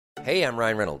Hey, I'm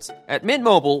Ryan Reynolds. At Mint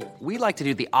Mobile, we like to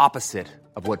do the opposite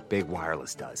of what Big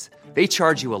Wireless does. They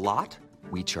charge you a lot,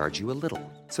 we charge you a little.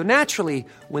 So naturally,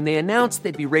 when they announced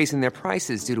they'd be raising their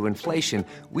prices due to inflation,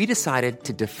 we decided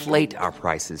to deflate our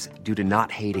prices due to not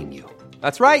hating you.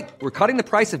 That's right. We're cutting the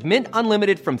price of Mint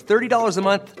Unlimited from $30 a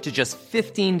month to just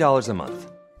 $15 a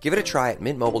month. Give it a try at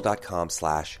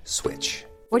mintmobile.com/switch.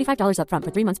 $45 up front for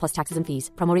 3 months plus taxes and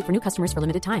fees. Promo rate for new customers for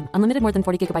limited time. Unlimited more than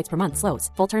 40 gigabytes per month. Slows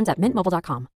full terms at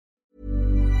mintmobile.com.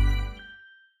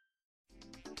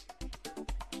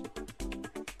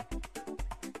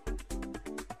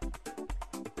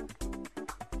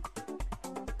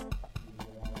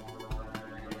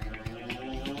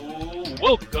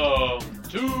 Welcome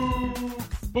to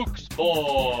Books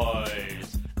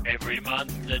Boys. Every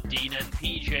month, the Dean and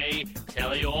PJ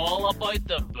tell you all about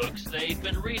the books they've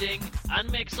been reading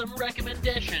and make some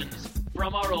recommendations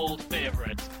from our old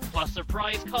favourites, plus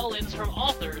surprise call-ins from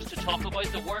authors to talk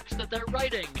about the works that they're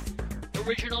writing,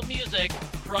 original music,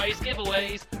 prize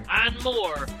giveaways, and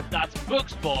more. That's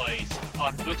Books Boys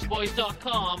on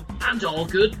booksboys.com and all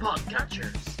good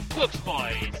podcatchers. Books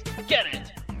Boys. Get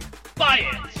it. Buy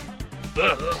it.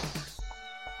 Books.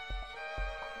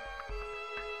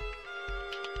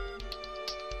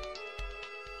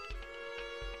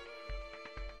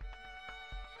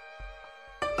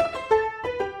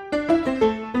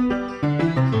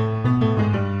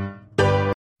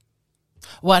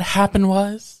 What happened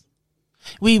was,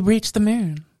 we reached the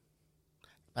moon.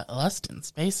 But lost in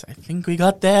space, I think we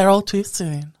got there all too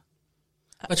soon.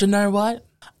 But you know what?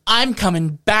 I'm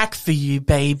coming back for you,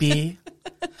 baby.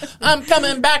 I'm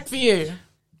coming back for you.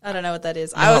 I don't know what that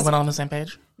is. I was on the same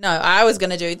page. No, I was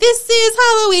going to do, this is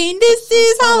Halloween, this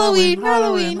is Halloween,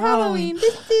 Halloween, Halloween,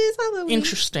 this is Halloween.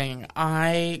 Interesting.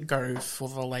 I go for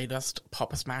the latest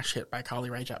Pop Smash hit by Carly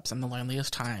Rae Jepsen, The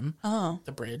Loneliest Time. Oh.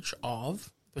 The Bridge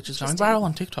of, which is going viral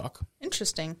on TikTok.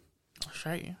 Interesting. I'll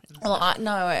show you. Well,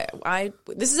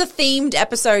 this is a themed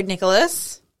episode,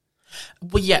 Nicholas.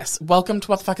 Well, yes. Welcome to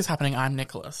What the Fuck is Happening. I'm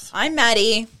Nicholas. I'm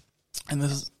Maddie. And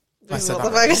this is... What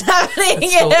the fuck is happening?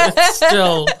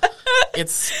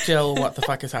 It's still what the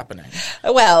fuck is happening.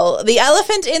 Well, the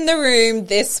elephant in the room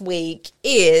this week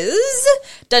is...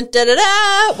 Dun, da, da,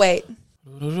 da. Wait.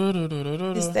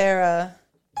 Is there a...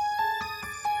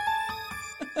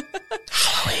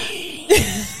 Halloween.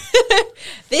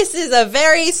 This is a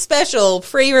very special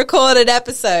pre-recorded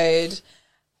episode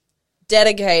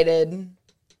dedicated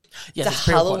to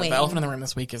Halloween. The elephant in the room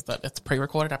this week is that it's a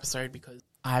pre-recorded episode because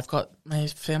I've got my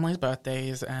family's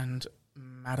birthdays and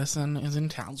Madison is in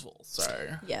Townsville, so...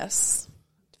 Yes.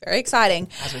 Very exciting.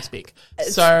 As we speak.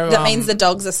 So that means the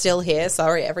dogs are still here.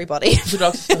 Sorry, everybody. The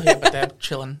dogs are still here, but they're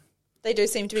chilling. They do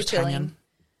seem to be chilling.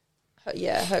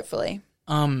 Yeah, hopefully.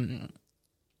 Yeah,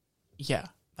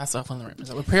 that's the elephant in the room.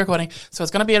 So we're pre-recording, so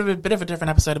it's going to be a bit of a different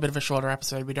episode, a bit of a shorter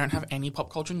episode. We don't have any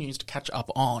pop culture news to catch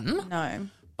up on. No.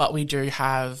 But we do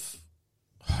have...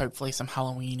 hopefully some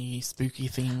Halloween-y,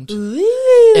 spooky-themed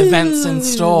events in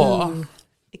store.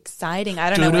 Exciting. I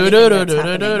don't know anything that's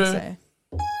happening, so.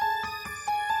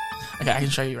 Okay, I can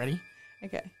show you. Ready?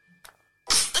 Okay.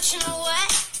 But you know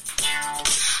what?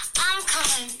 I'm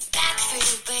coming back for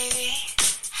you, baby.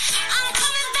 I'm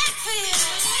coming back for you.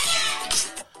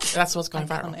 That's what's going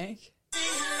viral. Iconic.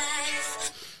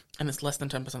 And it's less than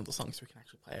 10% of the song, so we can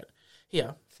actually play it.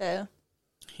 Here. Fair.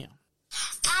 Here.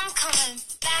 I'm coming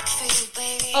back for you,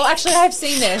 baby. Oh, actually, I have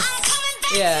seen this. I'm coming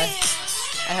back Yeah. for you.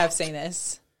 I have seen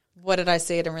this. What did I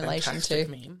see it in relation Fantastic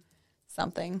to? meme.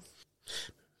 Something.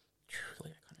 Truly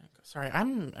iconic. Sorry,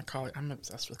 I'm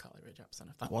obsessed with Carly Rae Jepsen,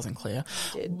 if that wasn't clear.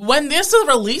 did. When this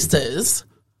releases,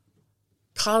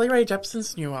 Carly Rae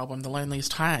Jepsen's new album, The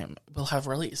Loneliest Time, will have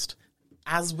released,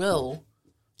 as will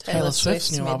Taylor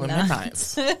Swift's new album,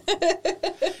 Midnights.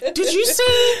 Did you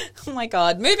see? Oh my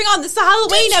god. Moving on. This is a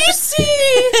Halloween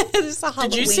episode. This is a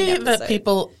Halloween Did you see episode. that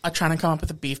people are trying to come up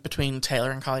with a beef between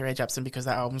Taylor and Carly Rae Jepsen because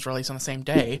their albums released on the same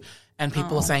day? And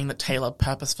people are saying that Taylor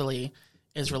purposefully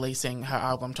is releasing her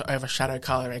album to overshadow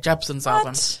Carly Rae Jepsen's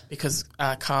album because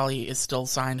Carly is still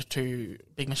signed to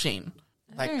Big Machine.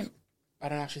 Like, I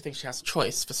don't actually think she has a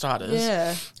choice, for starters.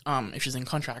 Yeah. If she's in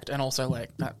contract. And also,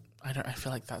 like, that, I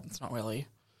feel like that's not really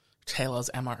Taylor's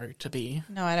MO to be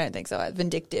No, I don't think so.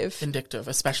 Vindictive. vindictive,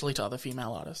 especially to other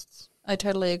female artists. I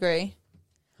totally agree.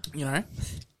 You know?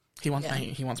 He wants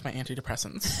my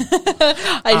antidepressants.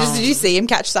 Did you see him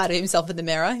catch sight of himself in the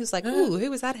mirror? He was like, ooh,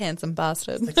 who was that handsome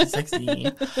bastard?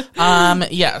 Sexy.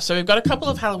 Yeah, so we've got a couple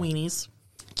of Halloweenies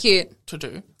Cute. to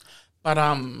do. But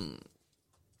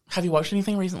have you watched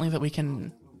anything recently that we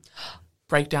can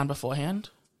break down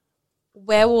beforehand?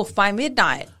 Werewolf by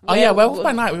Midnight. Werewolf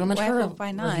by Night. We were meant Werewolf to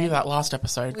by Night. review that last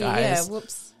episode, guys. Yeah,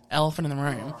 whoops. elephant in the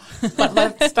room.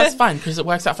 But that's fine because it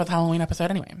works out for the Halloween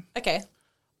episode anyway. Okay.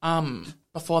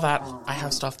 Before that, I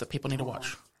have stuff that people need to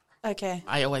watch. Okay.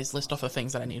 I always list off the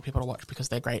things that I need people to watch because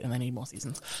they're great and they need more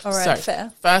seasons. All right, so,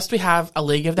 fair. First, we have A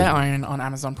League of Their Own on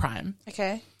Amazon Prime.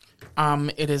 Okay.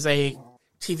 It is a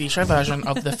TV show version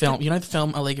of the film. You know the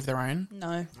film A League of Their Own?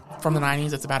 No. From the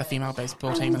 90s. It's about a female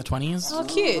baseball team in the 20s. Oh,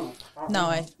 cute.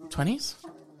 No. 20s?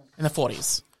 In the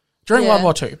 40s. During Yeah. World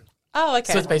War II. Oh,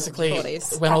 okay. So it's basically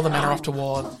 40s. when all the men are off to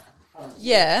war.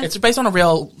 Yeah. It's based on a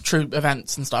real, true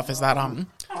events and stuff. Is that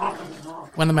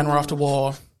when the men were off to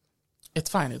war, it's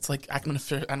fine. It's like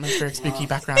atmospheric spooky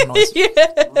background noise.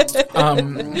 The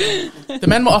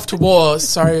men were off to war,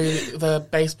 so the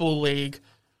baseball league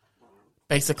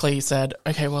basically said,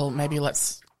 okay, well, maybe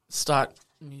let's start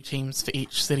new teams for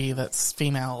each city that's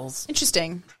females,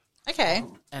 Interesting. Okay.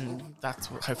 and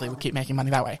that's what, hopefully we'll keep making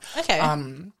money that way. Okay.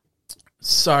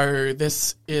 So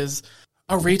this is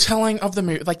a retelling of the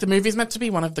movie. Like, the movie's meant to be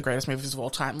one of the greatest movies of all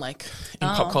time, like, in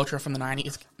pop culture from the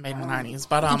 90s, made in the 90s.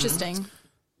 But Interesting.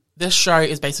 this show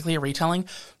is basically a retelling,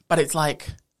 but it's, like,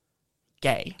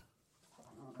 gay.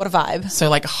 What a vibe. So,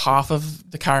 like, half of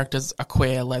the characters are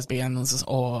queer, lesbians,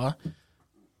 or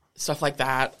stuff like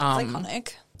that. It's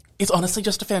iconic. It's honestly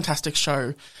just a fantastic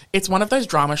show. It's one of those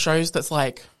drama shows that's,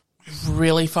 like,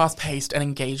 really fast-paced and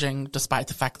engaging, despite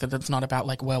the fact that it's not about,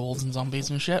 like, werewolves and zombies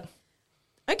and shit.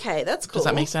 Okay, that's cool. Does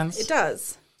that make sense? It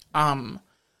does.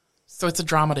 So it's a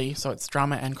dramedy, so it's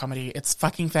drama and comedy. It's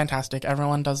fucking fantastic.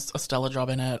 Everyone does a stellar job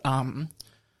in it. And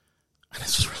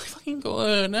it's just really fucking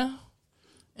good.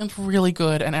 It's really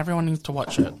good, and everyone needs to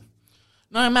watch it.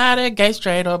 No matter gay,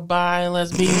 straight, or bi,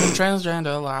 lesbian,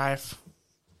 transgender life.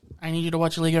 I need you to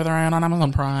watch A League of Their Own on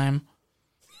Amazon Prime.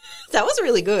 That was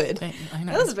really good. I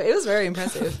know. It was very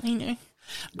impressive. I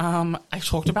know. I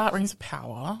talked about Rings of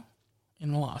Power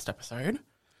in the last episode.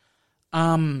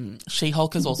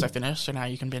 She-Hulk is also finished, so now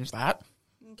you can binge that.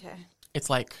 Okay. It's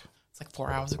like 4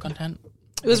 hours of content.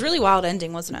 It was really wild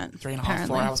ending, wasn't it? 3.5,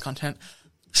 4 hours content.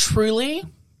 Truly,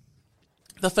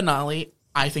 the finale,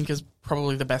 I think, is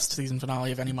probably the best season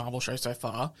finale of any Marvel show so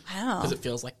far. Wow. Because it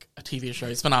feels like a TV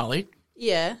show's finale.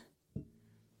 Yeah.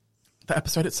 The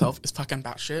episode itself is fucking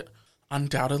batshit.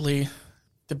 Undoubtedly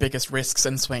the biggest risks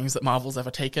and swings that Marvel's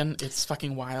ever taken. It's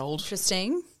fucking wild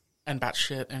Interesting. and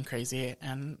batshit and crazy,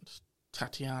 and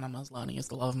Tatiana Maslany is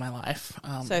the love of my life.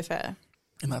 So fair.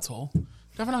 And that's all.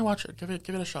 Definitely watch it. Give it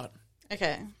a shot.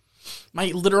 Okay. My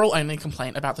literal only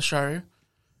complaint about the show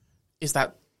is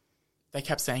that they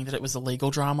kept saying that it was a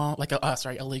legal drama, like a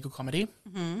legal comedy.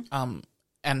 Mm-hmm.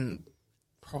 And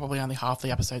probably only half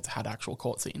the episodes had actual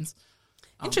court scenes.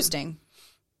 Interesting.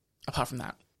 Apart from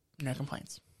that, no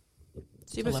complaints.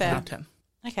 Super 11 fair. out of 10.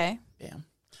 Okay. Yeah.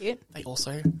 Cute. They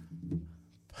also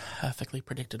perfectly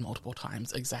predicted multiple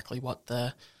times exactly what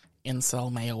the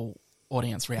incel male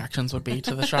audience reactions would be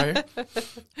to the show.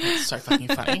 It's so fucking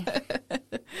funny.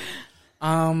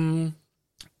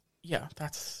 Yeah,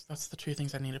 that's the two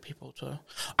things I needed people to.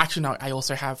 Actually, no, I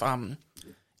also have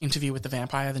Interview with the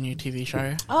Vampire, the new TV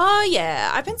show. Oh,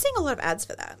 yeah. I've been seeing a lot of ads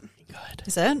for that. Good.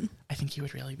 Is it? I think you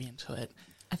would really be into it.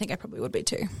 I think I probably would be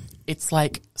too. It's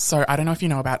like, so I don't know if you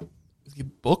know about the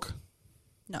book.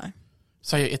 No.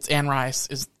 So it's Anne Rice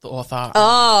is the author.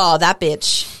 Oh, that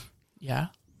bitch. Yeah.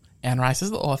 Anne Rice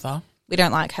is the author. We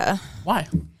don't like her. Why?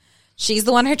 She's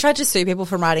the one who tried to sue people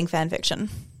for writing fan fiction.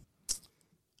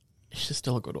 She's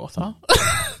still a good author.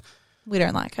 We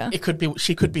don't like her. It could be,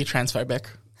 she could be transphobic.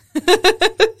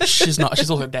 She's not, she's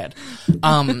also dead.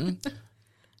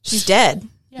 She's dead.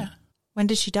 Yeah. When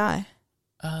did she die?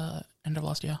 End of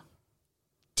last year.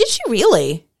 Did she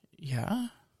really? Yeah.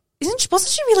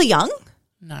 Wasn't she really young?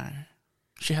 No.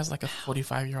 She has like a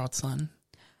 45-year-old son.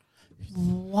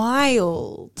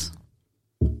 Wild.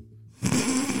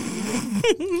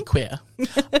 Queer.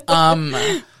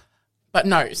 But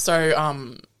no,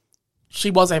 so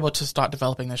she was able to start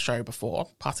developing this show before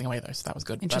passing away though, so that was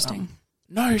good. Interesting.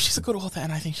 But, no, she's a good author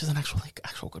and I think she's an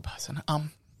actual good person.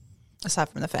 Aside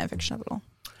from the fan fiction of it all.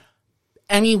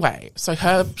 Anyway, so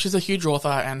she's a huge author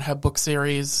and her book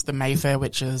series, The Mayfair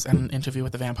Witches and Interview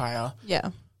with the Vampire, Yeah.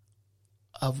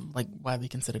 are like widely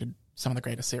considered some of the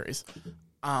greatest series.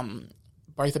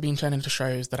 Both have been turned into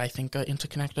shows that I think are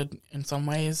interconnected in some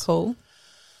ways. Cool.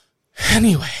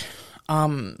 Anyway,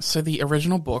 so the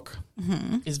original book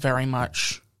is very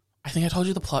much, I think I told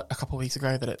you the plot a couple of weeks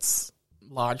ago that it's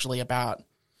largely about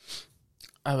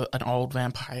an old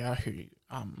vampire who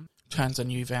turns a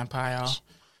new vampire,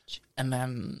 and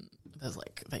then there's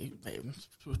like they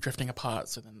drifting apart,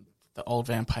 so then the old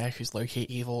vampire who's low-key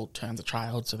evil turns a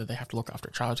child, so that they have to look after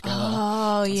a child together.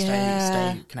 Oh, and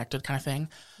yeah. stay connected kind of thing.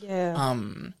 Yeah.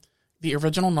 the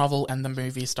original novel and the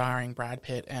movie starring Brad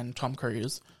Pitt and Tom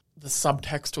Cruise, the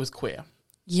subtext was queer.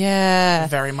 Yeah.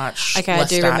 Very much. Okay, I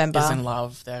do Lestat remember. is in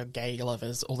love. They're gay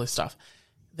lovers. All this stuff.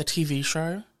 The TV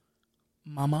show,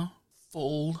 Mama,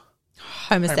 full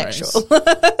Homosexual.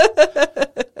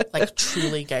 like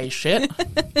truly gay shit.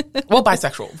 Well,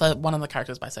 bisexual. One of the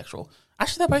characters is bisexual.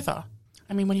 Actually, they both are.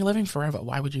 I mean, when you're living forever,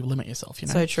 why would you limit yourself? You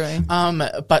know. So true.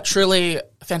 But truly,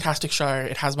 fantastic show.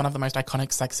 It has one of the most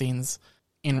iconic sex scenes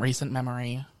in recent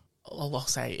memory. All I'll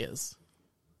say is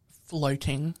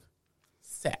floating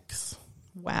sex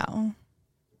Wow.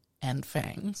 and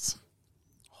fangs.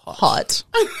 Hot.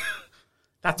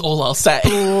 That's all I'll say.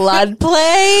 Blood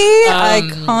play.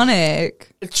 Iconic.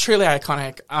 It's truly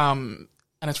iconic. And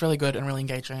it's really good and really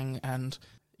engaging. And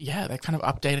yeah, they kind of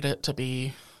updated it to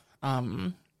be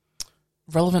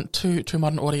relevant to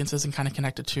modern audiences and kind of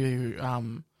connected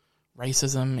to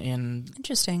racism in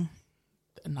Interesting.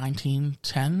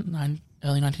 1910,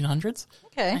 early 1900s,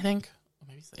 Okay. I think. Or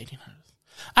maybe it's the 1800s.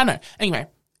 I don't know. Anyway,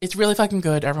 it's really fucking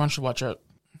good. Everyone should watch it.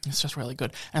 It's just really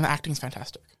good. And the acting's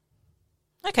fantastic.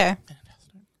 Okay.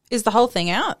 Is the whole thing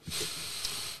out?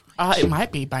 It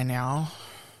might be by now.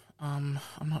 I'm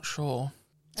not sure.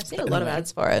 I've seen a lot of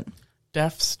ads for it.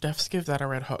 Defs give that a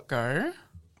red hot go.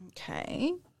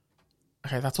 Okay.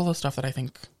 Okay, that's all the stuff that I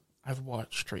think I've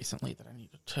watched recently that I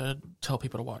needed to tell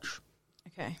people to watch.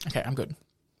 Okay. Okay, I'm good.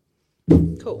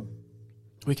 Cool.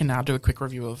 We can now do a quick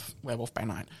review of Werewolf by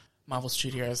Night, Marvel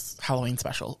Studios Halloween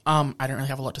special. I don't really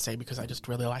have a lot to say because I just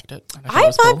really liked it. And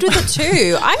I vibed with it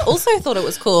too. I also thought it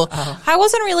was cool. I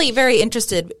wasn't really very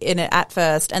interested in it at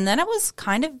first, and then it was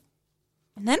kind of,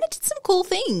 and then it did some cool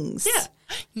things.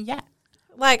 Yeah.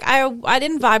 Like I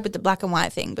didn't vibe with the black and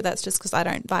white thing, but that's just because I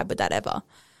don't vibe with that ever.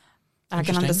 I can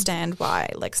Interesting. understand why,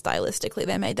 like stylistically,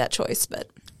 they made that choice, but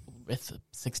With the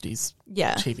 60s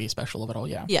yeah, TV special of it all,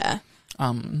 yeah. yeah,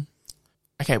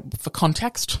 Okay, for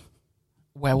context,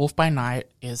 Werewolf by Night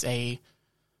is I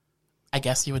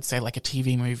guess you would say like a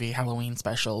TV movie Halloween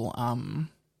special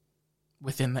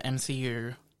within the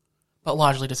MCU, but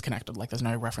largely disconnected. Like there's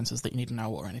no references that you need to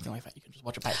know or anything like that. You can just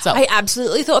watch it by itself. I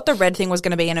absolutely thought the red thing was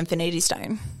going to be an Infinity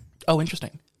Stone. Oh,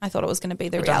 interesting. I thought it was going to be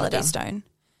the We're done with Reality them. Stone.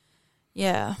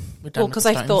 Yeah, We're done well, with because the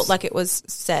I stones thought like it was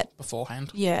set.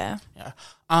 beforehand. Yeah,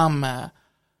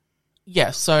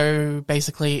 Yeah, so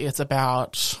basically it's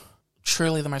about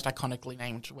truly the most iconically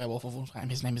named werewolf of all time.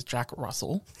 His name is Jack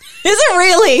Russell. is it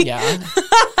really? Yeah.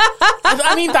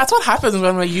 I mean, that's what happens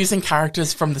when we're using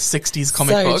characters from the 60s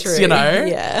comic So books, true. you know?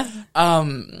 Yeah.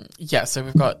 Yeah, so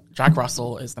we've got Jack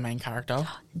Russell is the main character.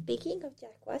 Speaking of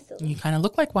Jack Russell. You kind of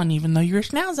look like one even though you're a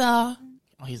schnauzer.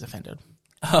 Oh, he's offended.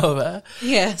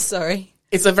 Yeah, sorry.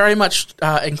 It's a very much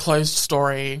enclosed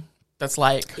story that's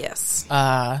like Yes.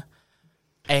 the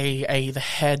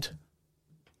head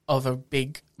of a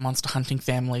big monster hunting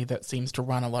family that seems to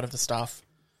run a lot of the stuff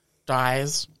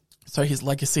dies. So his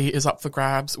legacy is up for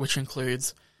grabs, which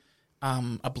includes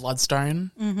a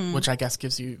bloodstone, which I guess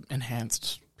gives you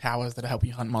enhanced powers that help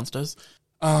you hunt monsters.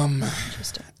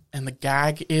 Interesting. And the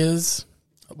gag is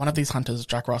one of these hunters,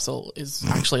 Jack Russell, is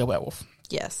actually a werewolf.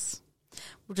 Yes.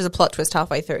 Which is a plot twist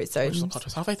halfway through, so Which is the plot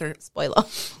twist halfway through. spoiler.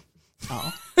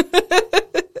 Oh.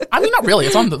 I mean, not really.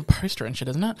 It's on the poster and shit,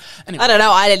 isn't it? Anyway. I don't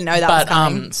know. I didn't know that was But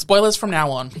coming. spoilers from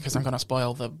now on because I'm going to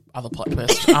spoil the other plot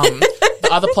twist. The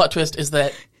other plot twist is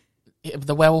that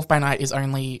the Werewolf by Night is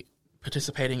only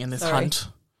participating in this hunt,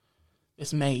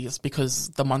 this maze, because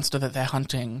the monster that they're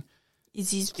hunting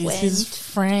Is his is his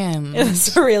friend.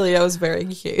 It's really, that was very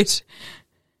cute.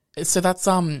 So that's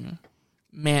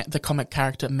the comic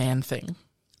character Man Thing.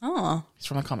 Oh, He's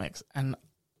from the comics, and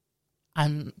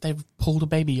they've pulled a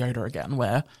Baby Yoda again,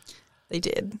 where they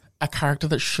did. a character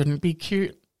that shouldn't be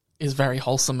cute is very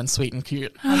wholesome and sweet and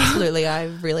cute. Absolutely. I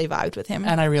really vibed with him.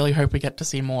 And I really hope we get to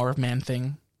see more of Man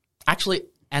Thing. Actually,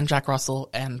 and Jack Russell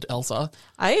and Elsa.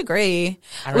 I agree.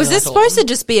 I really Was this liked all of supposed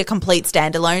to just be a complete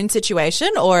standalone situation,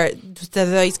 or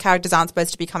those characters aren't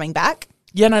supposed to be coming back?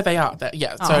 Yeah, no, they are.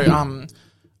 Yeah. Oh. So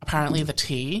apparently the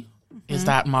tea is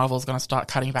that Marvel's going to start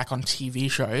cutting back on TV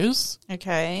shows.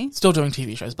 Okay. Still doing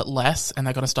TV shows, but less. And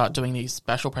they're going to start doing these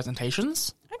special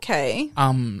presentations Okay.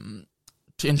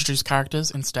 to introduce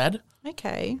characters instead.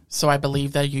 Okay. So I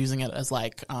believe they're using it as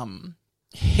like,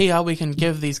 here we can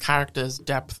give these characters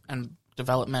depth and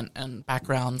development and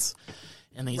backgrounds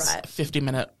in these Right.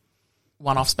 50-minute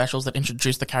one-off specials that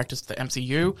introduce the characters to the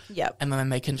MCU. Yep. And then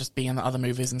they can just be in the other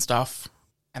movies and stuff.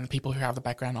 And the people who have the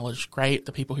background knowledge, great.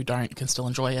 The people who don't can still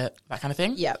enjoy it, that kind of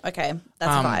thing. Yeah. Okay.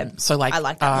 That's a vibe. So like, I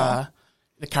like that more.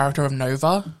 the character of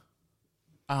Nova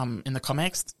in the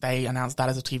comics, they announced that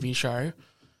as a TV show,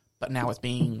 but now it's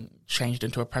being changed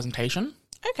into a presentation.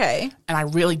 Okay. And I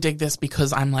really dig this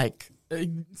because I'm like,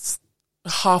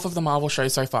 half of the Marvel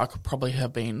shows so far could probably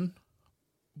have been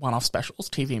one-off specials,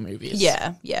 TV movies.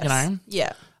 Yeah. Yes. You know?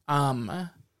 Yeah.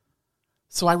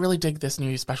 So I really dig this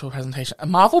new special presentation.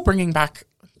 Marvel bringing back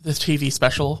this TV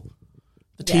special,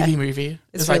 the TV movie,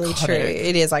 It's is really iconic. true.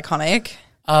 It is iconic.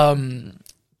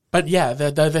 But yeah,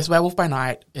 this Werewolf by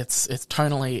Night, it's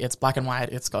tonally, it's black and white.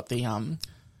 It's got the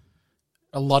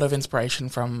a lot of inspiration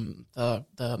from the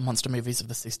monster movies of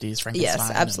the 60s, Frankenstein.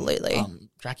 Yes, absolutely. And,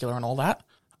 Dracula and all that.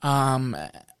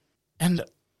 And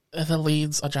the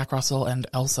leads are Jack Russell and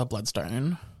Elsa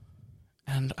Bloodstone.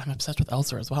 And I'm obsessed with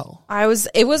Elsa as well.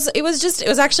 It was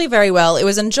actually very well. It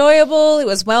was enjoyable. It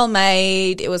was well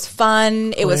made. It was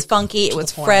fun. It was Quick, funky. It to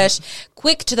was the point. fresh,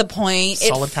 quick to the point.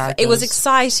 Solid It was characters.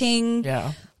 exciting.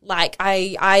 Yeah. Like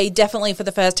I definitely for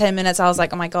the first 10 minutes I was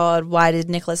like, oh my God, why did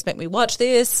Nicholas make me watch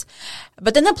this?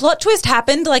 But then the plot twist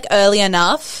happened like early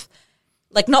enough.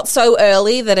 Like not so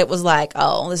early that it was like,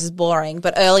 oh, this is boring,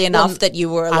 but early enough that you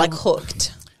were like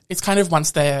hooked. It's kind of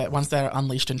once they're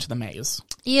unleashed into the maze,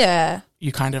 Yeah.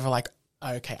 you kind of are like,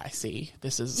 okay, I see.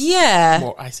 This is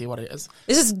Yeah. I see what it is.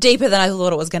 This is deeper than I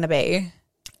thought it was going to be.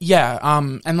 Yeah,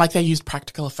 and like they used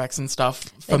practical effects and stuff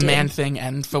for did. Man Thing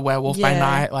and for Werewolf by Yeah.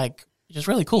 Night, like just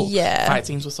really cool. Yeah. Fight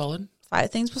scenes were solid.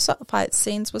 Fight scenes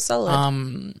were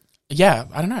solid. Yeah,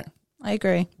 I don't know, I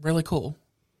agree. really cool,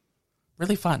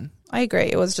 really fun. I agree.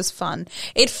 It was just fun.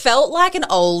 It felt like an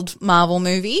old Marvel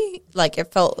movie. Like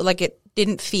it felt like it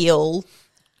didn't feel,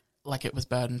 Like it was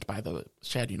burdened by the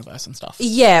shared universe and stuff,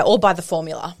 yeah, or by the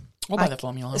formula. or by the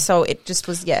formula. So it just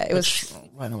was, yeah, it was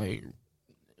Which, by the way,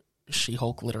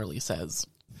 She-Hulk literally says,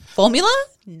 formula?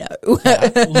 No.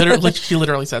 literally, she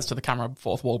literally says to the camera,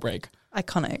 fourth wall break.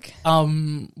 Iconic.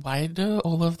 Why do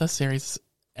all of the series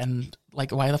and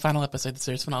like why the final episode, the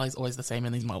series finale is always the same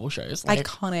in these Marvel shows? Like,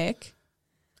 Iconic.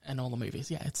 and all the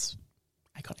movies. Yeah, it's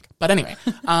iconic. But anyway,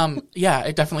 yeah,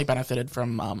 it definitely benefited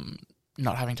from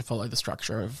not having to follow the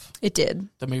structure of It did.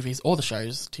 the movies or the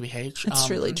shows, TBH. It's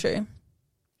truly true.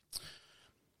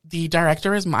 The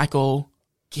director is Michael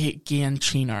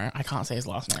Giacchino. I can't say his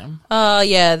last name. Oh,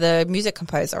 yeah, the music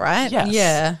composer, right? Yes.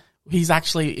 Yeah.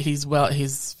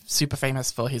 He's super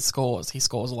famous for his scores. He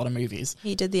scores a lot of movies.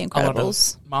 He did The A lot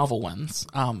Incredibles. of Marvel ones.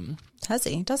 Has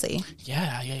he? Does he?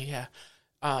 Yeah.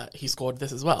 He scored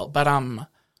this as well. But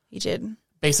He did.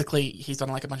 basically he's done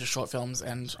like a bunch of short films,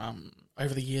 and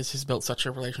over the years he's built such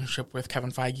a relationship with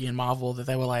Kevin Feige and Marvel that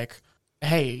they were like,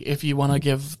 hey, if you want to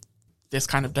give this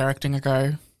kind of directing a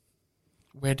go,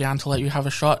 we're down to let you have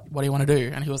a shot. What do you want to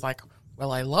do? And he was like,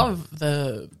 well, I love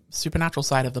the supernatural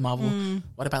side of the Marvel.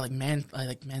 What about like Man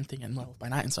Thing and Werewolf by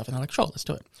Night and stuff? And they're like, sure, let's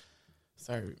do it.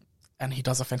 So, and he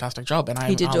does a fantastic job. And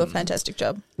He did do a fantastic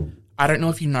job. I don't know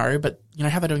if you know, but you know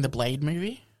how they're doing the Blade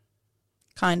movie?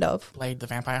 Kind of. Blade the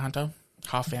Vampire Hunter?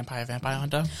 Half vampire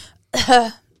hunter?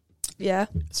 Yeah.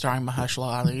 Starring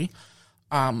Mahershala Ali.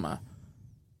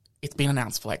 It's been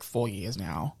announced for like 4 years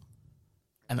now,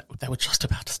 and they were just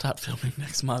about to start filming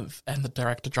next month, and the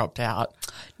director dropped out.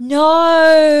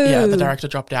 No. Yeah, the director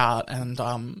dropped out,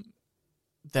 and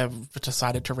they've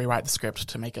decided to rewrite the script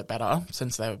to make it better,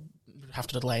 since they have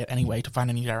to delay it anyway to find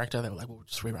a new director. They were like, we'll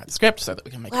just rewrite the script so that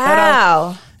we can make it better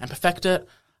Wow. and perfect it.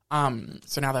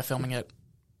 So now they're filming it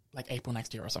like April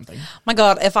next year or something. My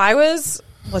God, if I was,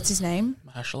 what's his name?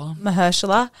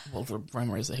 Mahershala. Well, the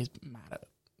rumor is that he's mad at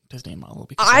Disney and Marvel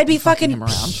because I'd they've be been fucking fucking him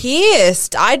around.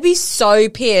 pissed. I'd be so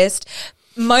pissed.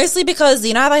 Mostly because,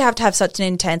 you know, they have to have such an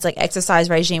intense, like, exercise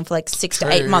regime for, like, 6 to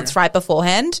 8 True. months right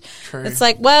beforehand. True. It's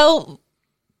like, well,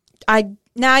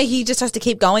 now he just has to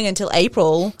keep going until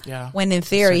April. Yeah, When in that's so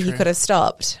theory he true. could have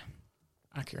stopped.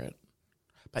 Accurate.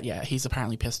 But yeah, he's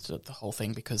apparently pissed at the whole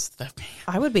thing because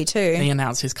I would be too. he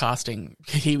announced his casting.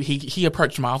 He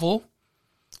approached Marvel.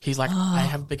 He's like, I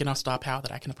have big enough star power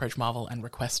that I can approach Marvel and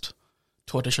request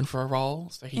to audition for a role.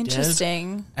 So he did.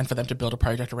 Interesting. And for them to build a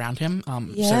project around him. So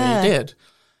Yeah. he did.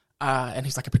 And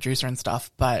he's like a producer and stuff.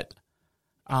 But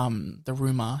the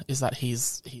rumor is that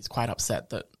he's quite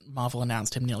upset that Marvel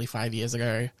announced him nearly 5 years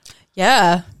ago.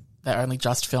 Yeah. They're only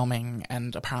just filming,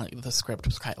 and apparently the script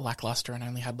was quite lackluster and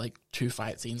only had like 2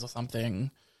 fight scenes or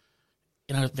something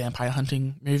in a vampire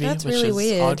hunting movie, That's which really is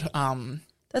weird. odd.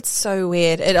 That's so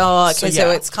weird. So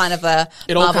yeah. it's kind of a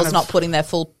It all Marvel's kind of- not putting their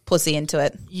full pussy into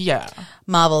it. Yeah,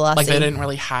 Marvel are like they seeing- didn't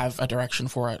really have a direction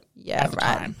for it Yeah, at the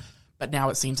right. time. But now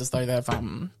it seems as though they've,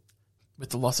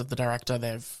 with the loss of the director,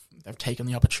 they've taken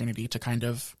the opportunity to kind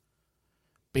of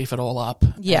beef it all up,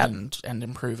 Yeah. and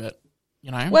improve it. You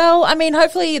know, Well, I mean,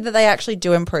 hopefully that they actually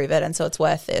do improve it, and so it's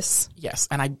worth this. yes.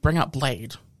 And I bring up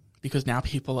Blade because now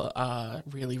people are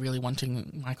really, really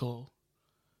wanting Michael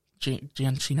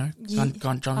Giancino,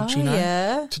 John Oh, Chino,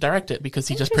 yeah. to direct it because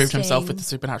he just proved himself with the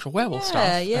supernatural werewolf stuff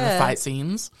and the fight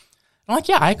scenes. I'm like,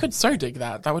 yeah, I could so dig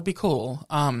that. That would be cool.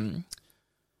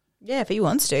 Yeah, if he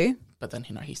wants to. But then,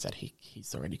 he said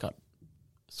he's already got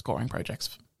scoring projects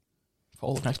for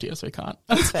all of next year, so he can't.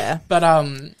 That's fair. But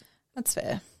That's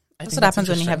fair. I That's think what happens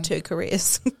when you have interesting. 2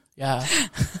 careers. Yeah.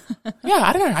 Yeah,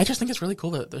 I don't know. I just think it's really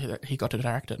cool that he got to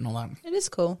direct it and all that. It is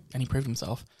cool. And he proved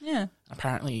himself. Yeah.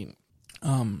 Apparently,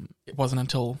 it wasn't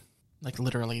until, like,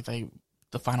 literally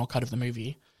the final cut of the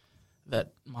movie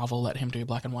that Marvel let him do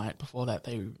black and white. Before that,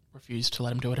 they refused to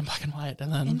let him do it in black and white.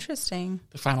 And then Interesting.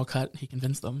 the final cut, he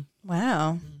convinced them.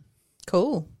 Wow.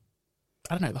 Cool.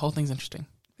 I don't know. The whole thing's interesting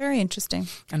Very interesting.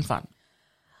 and fun.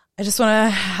 I just want to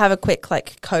have a quick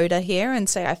coda here and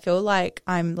say I feel like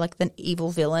I'm like the evil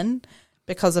villain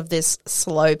because of this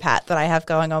slow pat that I have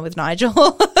going on with Nigel.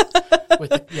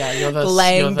 You're the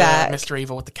Laying back. Mr.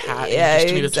 Evil with the cat. Yeah, and you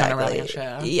just need to turn around in your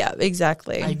exactly. chair. Yeah,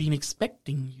 exactly. I've been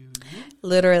expecting you.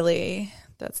 Literally,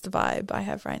 that's the vibe I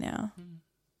have right now.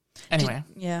 Anyway,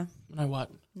 Yeah. you know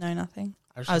what? No, nothing.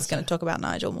 I I was going to talk about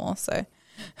Nigel more, so.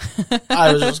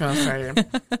 I was just going to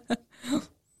say,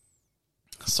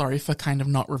 sorry for kind of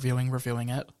not reviewing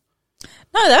it.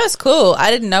 No, that was cool.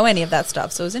 I didn't know any of that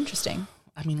stuff, so it was interesting.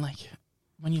 I mean, like,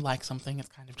 when you like something, it's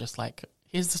kind of just like,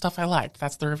 here's the stuff I liked.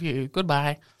 That's the review.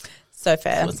 Goodbye. So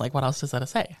fair. So it's like, what else is there to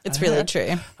say? It's I don't really know.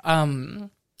 true.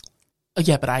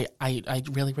 Yeah, but I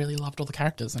really, really loved all the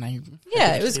characters, and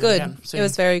Yeah, it was good. It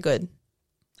was very good.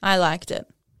 I liked it.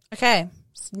 Okay,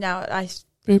 so now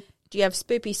Boop. do you have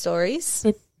spoopy stories?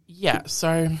 Yeah,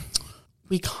 so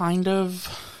we kinda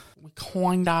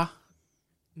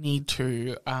need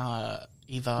to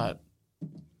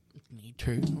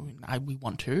we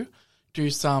want to do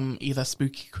some either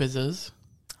spooky quizzes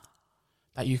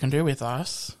that you can do with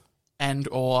us, and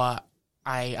or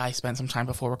I spent some time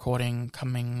before recording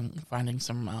finding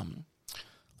some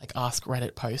like Ask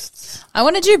Reddit posts I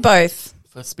want to do both.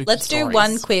 for spooky Let's do stories.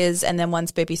 one quiz and then one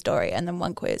spoopy story, and then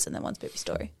one quiz and then one spoopy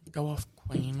story. Go off,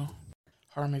 Queen.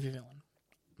 Horror movie villain.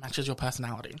 Matches your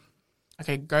personality.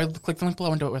 Okay, go click the link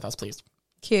below and do it with us, please.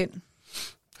 Cute.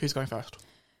 Who's going first?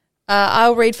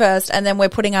 I'll read first, and then we're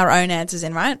putting our own answers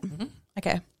in, right? Mm-hmm.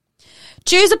 Okay.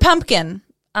 Choose a pumpkin.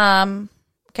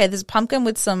 Okay, there's a pumpkin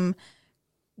with some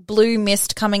blue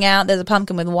mist coming out. There's a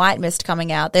pumpkin with white mist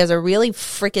coming out. There's a really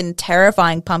freaking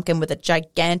terrifying pumpkin with a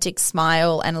gigantic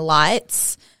smile and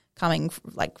lights coming,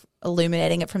 like,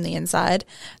 illuminating it from the inside.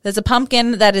 There's a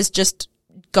pumpkin that is just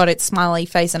got its smiley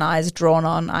face and eyes drawn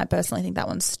on. I personally think that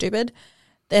one's stupid.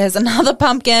 There's another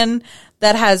pumpkin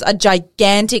that has a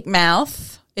gigantic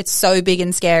mouth. It's so big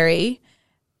and scary.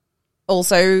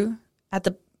 Also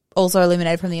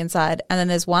illuminated from the inside. And then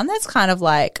there's one that's kind of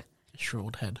like,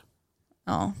 Shriveled head.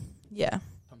 oh, yeah.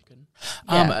 Pumpkin.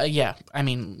 Yeah. Yeah, I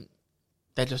mean,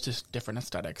 they're just different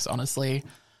aesthetics, honestly.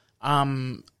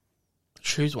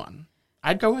 Choose one.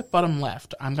 I'd go with bottom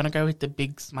left. I'm going to go with the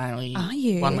big smiley Are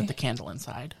you? one with the candle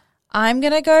inside. I'm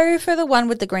going to go for the one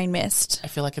with the green mist. I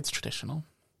feel like it's traditional.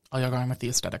 Oh, you're going with the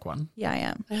aesthetic one. Yeah, I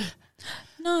am.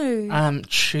 No.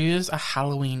 Choose a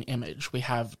Halloween image. We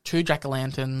have 2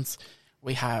 jack-o'-lanterns.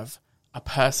 We have a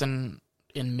person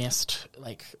in mist,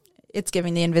 like It's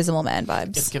giving the Invisible Man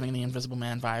vibes. it's giving the Invisible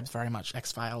Man vibes, very much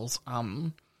X-Files.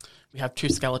 We have 2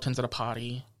 skeletons at a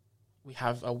party. We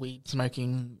have a weed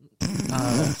smoking,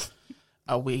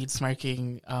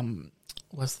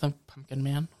 what's the pumpkin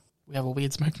man? We have a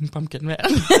weed smoking pumpkin man.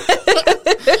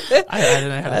 I don't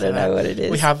know how to I say don't know that. what it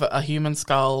is. We have a human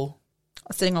skull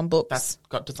Sitting on books. that's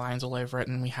got designs all over it,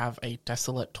 and we have a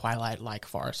desolate twilight-like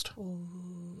forest.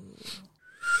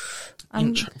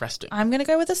 Interesting. I'm going to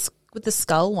go with the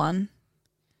skull one.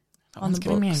 That on one's the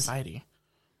giving me books. anxiety.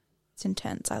 It's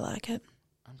intense. I like it.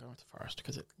 I'm going with the forest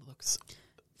because it looks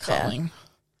Fair. calming.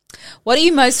 What are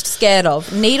you most scared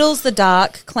of? Needles, the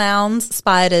dark, clowns,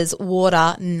 spiders,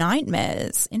 water,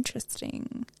 nightmares.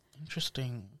 Interesting.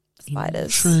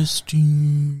 Spiders.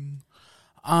 Interesting.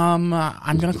 I'm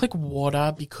gonna click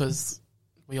water because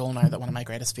we all know that one of my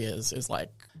greatest fears is like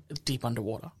deep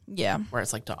underwater, Yeah. where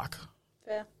it's like dark.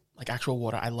 Fair. Like actual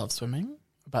water, I love swimming,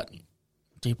 but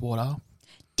deep water.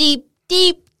 Deep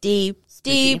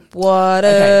water.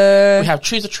 Okay, we have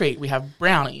choose a treat. We have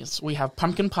brownies. We have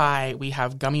pumpkin pie. We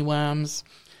have gummy worms.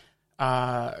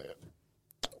 Or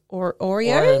Oreo?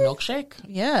 Oreo milkshake.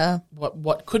 Yeah.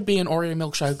 What could be an Oreo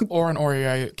milkshake or an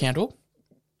Oreo candle.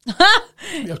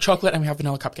 We have chocolate and we have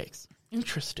vanilla cupcakes.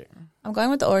 Interesting. I'm going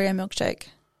with the Oreo milkshake.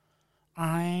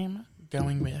 I'm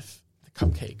going with the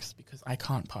cupcakes because I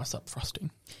can't pass up frosting.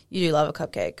 You do love a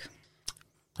cupcake.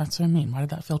 That's so mean. Why did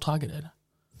that feel targeted?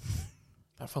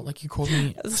 That felt like you called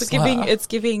me. It's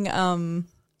giving.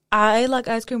 I like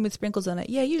ice cream with sprinkles on it.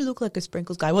 Yeah, you look like a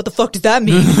sprinkles guy. What the fuck does that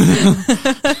mean?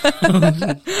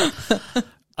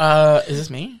 Is this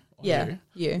me? Or Yeah,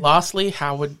 you. Lastly,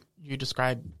 how would you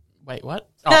describe? Wait, what?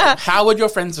 Oh, how would your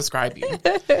friends describe you?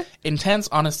 Intense,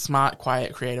 honest, smart,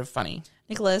 quiet, creative, funny.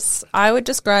 Nicholas, I would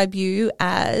describe you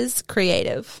as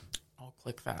creative. I'll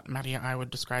click that. Maddie, I would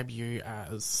describe you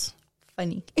as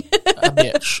Funny. a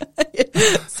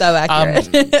bitch. So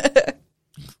accurate.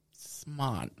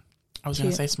 Smart. I was going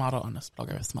to say smart or honest, but I'll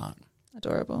go with smart.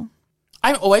 Adorable.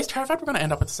 I'm always terrified we're going to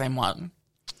end up with the same one.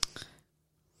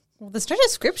 Well, there's no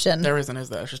description. There isn't, is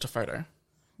there? It's just a photo.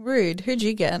 Rude. Who'd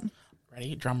you get?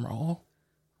 Ready? Drum roll.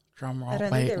 Drum roll. I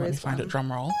don't think Wait, there let me is find one. it.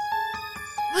 Drum roll.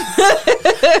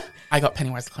 I got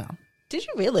Pennywise the Clown. Did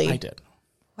you really? I did.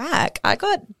 Whack. I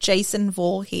got Jason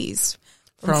Voorhees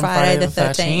from Friday the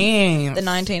 13th. The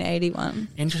 1981.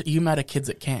 You murder kids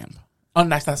at camp. Oh,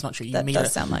 no, that's not true. That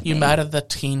does sound like you me. murder the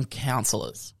teen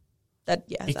counselors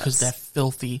because they're that's...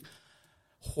 filthy,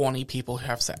 horny people who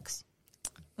have sex.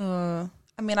 I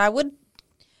mean, I would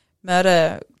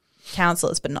murder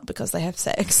counselors, but not because they have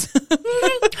sex.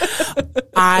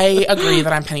 I agree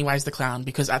that I'm Pennywise the Clown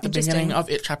because at the Interesting. beginning of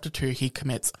It Chapter 2, he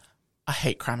commits a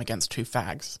hate crime against 2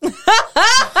 fags.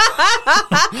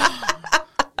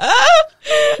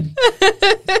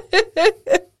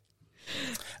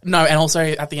 No, and also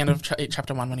at the end of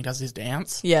Chapter 1 when he does his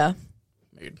dance. Yeah.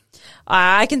 Mood.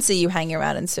 I can see you hanging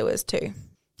around in sewers too.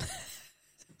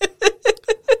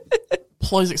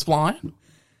 Please explain.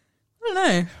 I don't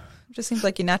know. It just seems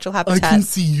like your natural habitat.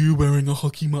 see you wearing a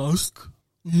hockey mask.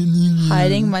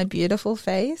 Hiding my beautiful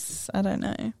face. I don't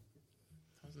know.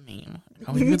 Mean. I can't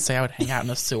believe you would say I would hang out in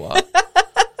a sewer.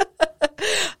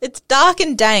 It's dark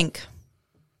and dank.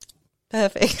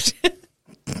 Perfect.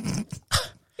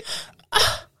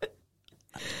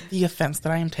 The offense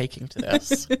that I am taking to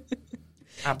this.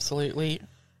 Absolutely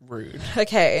rude.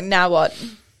 Okay, now what?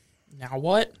 Now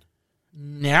what?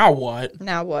 Now what?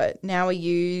 Now what? Now are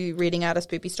you reading out a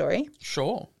spoopy story?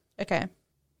 Sure. Okay.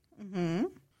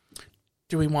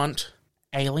 Do we want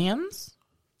aliens?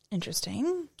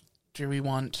 Interesting. Do we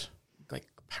want, like,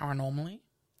 paranormally?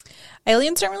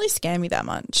 Aliens don't really scare me that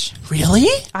much. Really?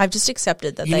 I've just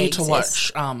accepted that You they need to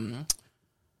exist. watch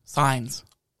Signs.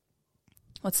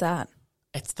 What's that?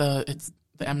 It's the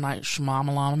M. Night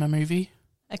Shyamalan movie.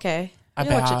 Okay. I'm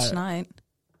going to watch About- it tonight.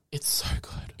 It's so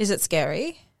good. Is it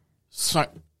scary? So,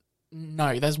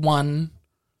 no, there's one...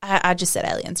 I just said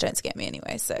aliens don't scare me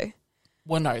anyway, so.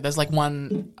 Well, no, there's like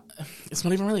one... It's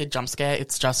not even really a jump scare.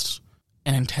 It's just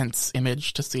an intense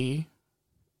image to see.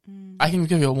 I can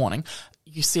give you a warning.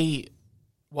 You see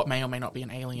what may or may not be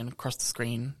an alien across the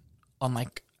screen on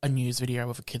like a news video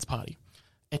of a kid's party.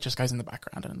 It just goes in the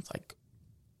background and it's like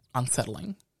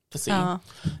unsettling to see.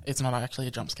 It's not actually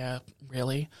a jump scare,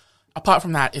 really. Apart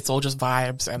from that, it's all just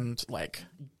vibes and like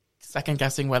second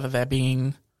guessing whether they're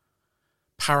being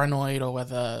paranoid or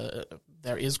whether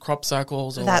there is crop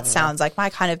circles. Or That whether- sounds like my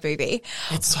kind of movie.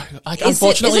 It's so like Is it-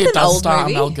 unfortunately is it it an does old star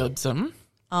movie? Mel Gibson.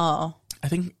 Oh. I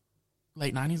think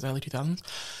late 90s, early 2000s.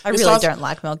 I It really stars- don't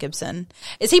like Mel Gibson.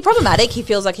 Is he problematic? He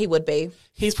feels like he would be.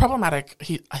 He's problematic.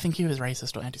 I think he was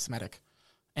racist or anti-Semitic.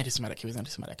 He was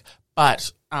anti-Semitic.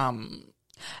 But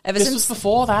Ever this since was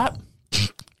before that.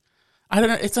 I don't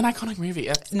know. It's an iconic movie.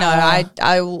 It's, No,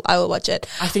 I will watch it.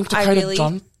 I think I Dakota really-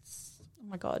 Johnson. Oh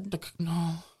my god.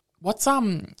 No. What's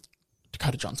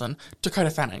Dakota Johnson? Dakota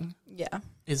Fanning Yeah.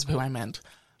 is who I meant.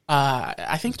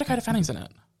 I think Dakota Fanning's in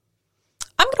it.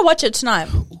 I'm going to watch it tonight.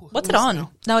 What's it who's on? the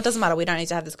girl? No, it doesn't matter. We don't need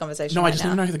to have this conversation No, right I just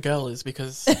now. don't know who the girl is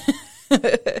because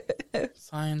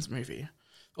science movie.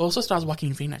 It also stars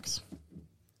Joaquin Phoenix.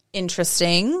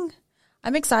 Interesting.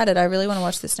 I'm excited. I really want to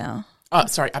watch this now. Oh,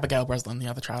 sorry, Abigail Breslin, the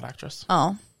other child actress.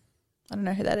 Oh. I don't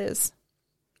know who that is.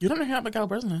 You don't know who Abigail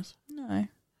Breslin is? No.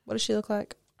 What does she look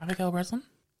like? Abigail Breslin?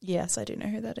 Yes, I do know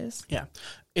who that is. Yeah.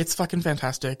 It's fucking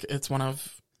fantastic. It's one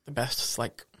of the best,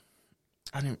 like,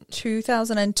 I don't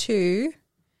 2002.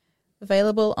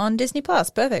 Available on Disney Plus.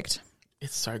 Perfect.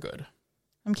 it's so good.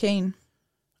 I'm keen.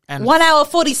 And 1 hour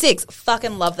 46.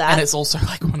 Fucking love that. And it's also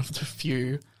like one of the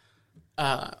few,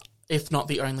 if not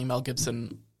the only Mel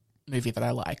Gibson movie that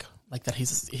I like that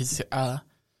he's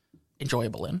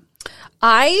enjoyable in.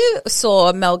 I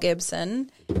saw Mel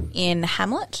Gibson in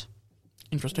Hamlet.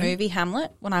 Interesting. Movie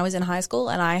Hamlet when I was in high school,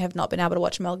 and I have not been able to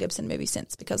watch a Mel Gibson movie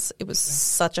since because it was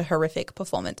such a horrific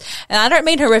performance. And I don't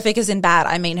mean horrific as in bad.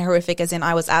 I mean horrific as in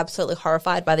I was absolutely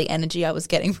horrified by the energy I was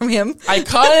getting from him.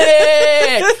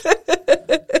 Iconic!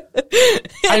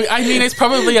 I mean, it's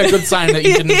probably a good sign that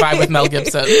you didn't vibe with Mel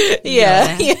Gibson.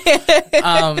 Yeah.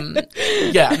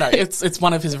 Yeah, no, it's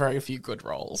one of his very few good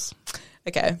roles.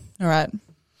 Okay. All right.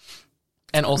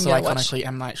 And also, I'm gonna watch. iconically,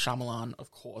 M. Night Shyamalan,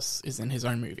 of course, is in his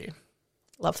own movie.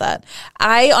 Love that.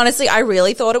 I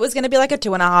really thought it was going to be like a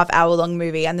 2.5 hour long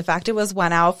movie, and the fact it was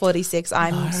 1 hour 46,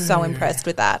 I'm so impressed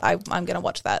with that. I'm going to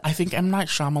watch that. I think M. Night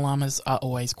Shyamalan are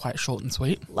always quite short and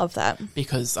sweet Love that.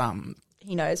 because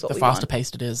He knows what the we faster want.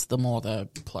 paced it is, the more the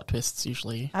plot twists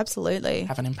usually Absolutely.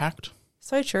 have an impact.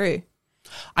 So true.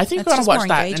 I think It's you're going just to watch more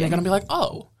that and engaging. you're going to be like,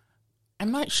 oh,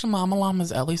 M. Night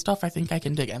Shyamalan's early stuff, I think I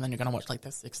can dig. And then you're going to watch like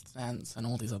The Sixth Sense and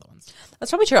all these other ones.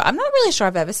 That's probably true. I'm not really sure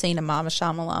I've ever seen a Mama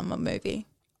Shyamalan movie.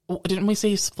 Oh, didn't we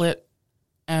see Split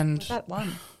and That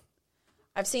one.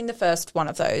 I've seen the first one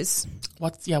of those.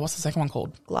 what's the second one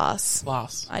called? Glass.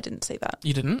 Glass. I didn't see that.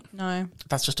 You didn't? No.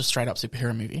 That's just a straight up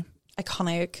superhero movie.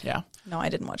 Iconic. Yeah. No, I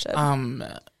didn't watch it. Is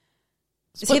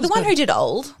Split he the was one good. who did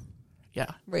Old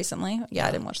Yeah. recently? Yeah,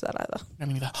 I didn't watch that either. I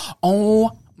mean,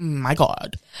 oh my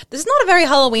God. This is not a very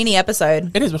Halloween-y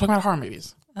episode. It is. We're talking about horror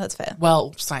movies. Oh, that's fair.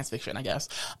 Well, science fiction, I guess.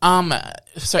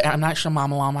 So M. Night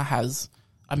Shyamalan has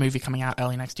a movie coming out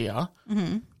early next year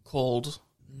called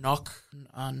Knock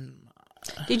on...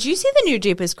 Did you see the new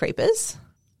Jeepers Creepers?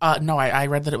 No, I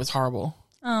read that it was horrible.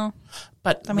 Oh.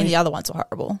 But I mean, the other ones were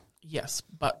horrible. yes,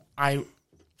 but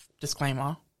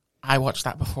disclaimer, I watched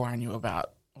that before I knew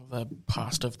about the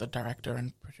past of the director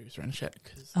and producer and shit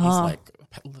because he's like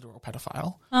a literal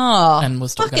pedophile Oh. and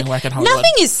was still getting work in Hollywood.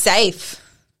 Nothing is safe.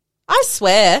 I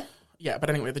swear. Yeah, but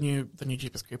anyway, the new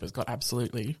Jeepers Creepers got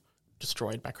absolutely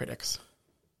destroyed by critics.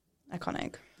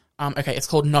 Iconic. Okay, it's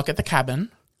called Knock at the Cabin.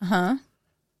 Uh-huh.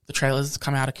 The trailers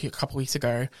come out a couple weeks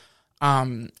ago,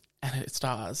 and it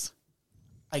stars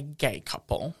a gay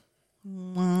couple.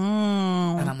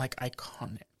 Wow. And I'm like,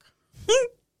 iconic.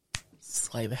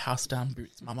 Slay the house down,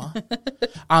 boots, mama.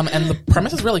 And the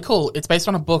premise is really cool. It's based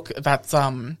on a book that's I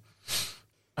don't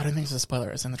think it's a spoiler.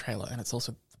 It's in the trailer, and it's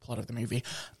also the plot of the movie.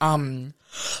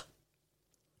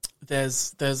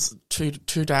 There's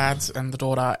two dads and the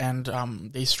daughter,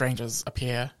 and these strangers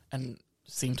appear and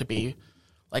seem to be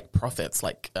like prophets,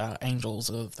 like angels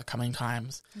of the coming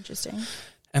times. Interesting.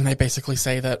 And they basically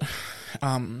say that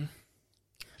the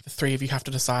three of you have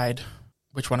to decide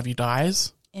which one of you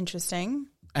dies, Interesting.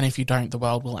 and if you don't, the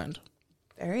world will end.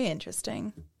 Very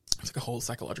interesting. It's like a whole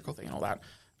psychological thing and all that.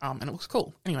 And it looks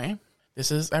cool. Anyway, this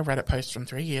is a Reddit post from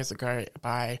 3 years ago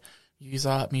by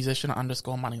user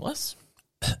musician_moneyless.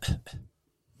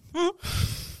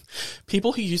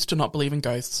 People who used to not believe in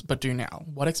ghosts but do now.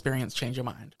 What experience changed your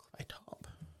mind? By top.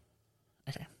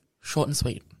 Okay. Short and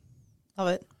sweet. Love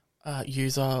it.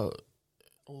 User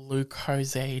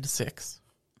LukeJosade6.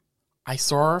 I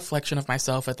saw a reflection of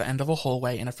myself at the end of a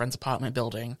hallway in a friend's apartment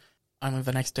building. And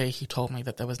the next day he told me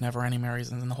that there was never any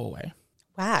mirrors in the hallway.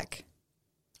 Whack.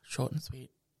 Short and sweet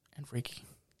and freaky.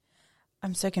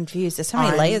 I'm so confused. There's so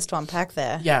many layers to unpack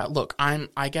there. Yeah, look,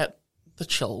 I get the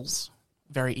chills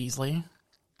very easily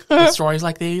with stories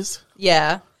like these.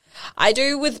 Yeah. I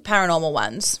do with paranormal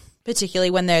ones,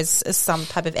 particularly when there's some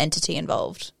type of entity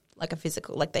involved, like a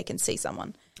physical, like they can see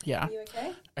someone. Yeah. You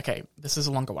okay? Okay, this is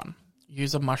a longer one.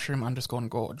 User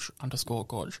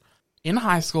mushroom_gorge. In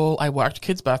high school, I worked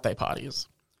kids' birthday parties.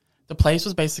 The place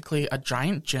was basically a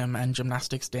giant gym, and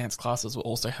gymnastics dance classes were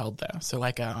also held there. So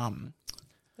like a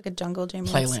Like a jungle gym.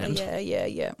 Playland.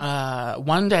 Yeah.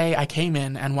 One day I came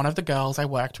in and one of the girls I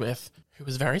worked with, who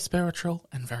was very spiritual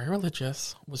and very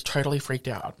religious, was totally freaked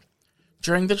out.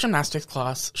 During the gymnastics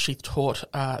class she taught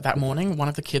that morning, one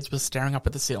of the kids was staring up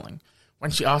at the ceiling.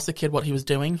 When she asked the kid what he was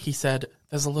doing, he said,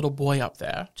 "There's a little boy up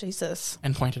there," Jesus.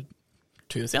 and pointed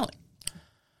to the ceiling.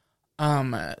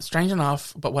 Strange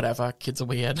enough, but whatever, kids are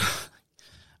weird.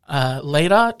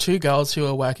 Later, two girls who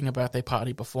were working a birthday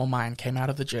party before mine came out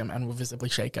of the gym and were visibly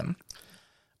shaken.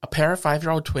 A pair of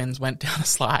 5-year-old twins went down a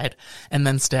slide and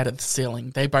then stared at the ceiling.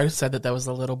 They both said that there was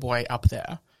a little boy up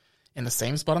there, in the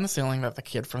same spot on the ceiling that the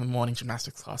kid from the morning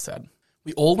gymnastics class said.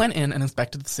 We all went in and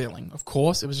inspected the ceiling. Of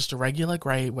course, it was just a regular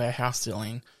grey warehouse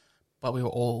ceiling, but we were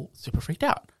all super freaked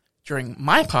out. During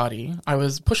my party, I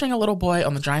was pushing a little boy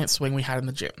on the giant swing we had in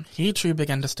the gym. He too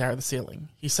began to stare at the ceiling.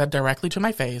 He said directly to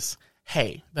my face,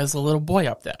 "Hey, there's a little boy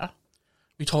up there."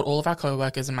 We told all of our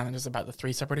co-workers and managers about the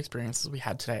 3 separate experiences we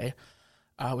had today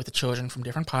with the children from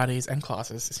different parties and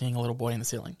classes seeing a little boy in the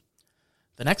ceiling.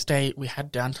 The next day, we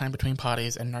had downtime between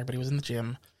parties and nobody was in the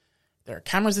gym. There are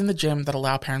cameras in the gym that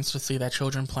allow parents to see their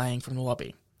children playing from the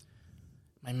lobby.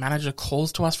 My manager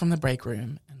calls to us from the break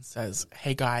room and says,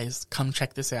 "Hey guys, come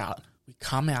check this out." We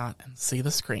come out and see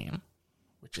the screen,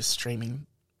 which is streaming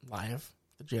live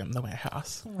the gym, the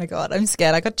warehouse, Oh my God, I'm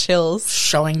scared. I got chills.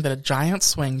 showing that a giant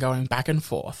swing going back and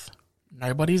forth.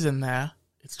 Nobody's in there.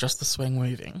 It's just the swing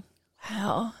moving.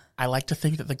 Wow. I like to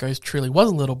think that the ghost truly was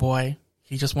a little boy.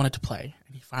 He just wanted to play,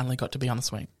 and he finally got to be on the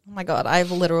swing. Oh my God, I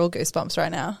have literal goosebumps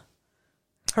right now.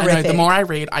 I Horrific. know, the more I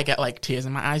read, I get like tears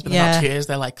in my eyes, but they're Yeah. not tears,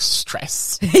 they're like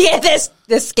stress. Yeah,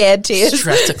 they're scared tears.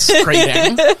 Stress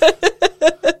excreting. The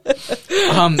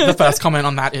first comment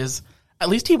on that is, at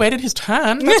least he waited his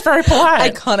turn. That's very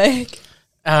polite. Iconic.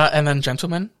 And then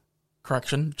gentleman,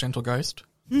 correction, gentle ghost.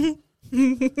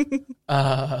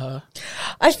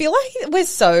 I feel like we're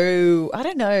so, I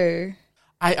don't know.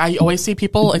 I always see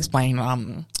people explain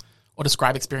or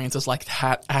describe experiences like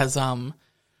that as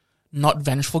not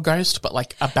vengeful ghost, but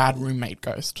like a bad roommate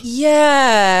ghost.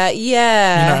 Yeah. You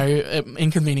know,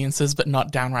 inconveniences, but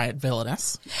not downright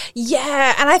villainous.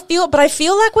 Yeah, and I feel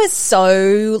like we're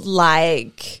so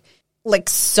like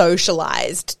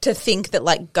socialized to think that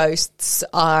like ghosts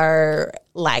are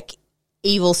like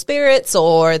evil spirits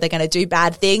or they're going to do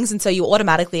bad things, and so you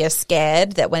automatically are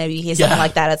scared that whenever you hear something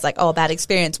like that, it's like, oh, bad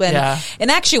experience. When in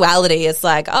actuality, it's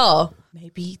like, oh,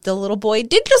 maybe the little boy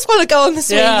did just want to go on the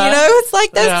swing. Yeah. You know, it's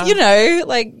like that's you know,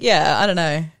 like I don't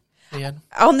know. Yeah.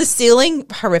 On the ceiling,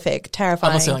 horrific,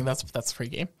 terrifying. On the ceiling, that's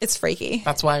freaky. It's freaky.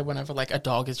 That's why whenever like a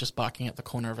dog is just barking at the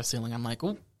corner of a ceiling, I'm like,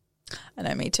 ooh, I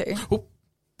know, me too.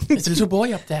 there's a little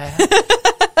boy up there.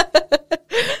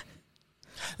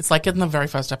 It's like in the very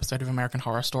first episode of American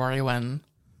Horror Story when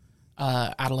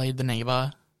Adelaide, the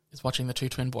neighbor, is watching the two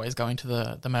twin boys go into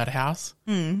the murder house.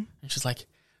 And she's like,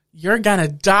 you're gonna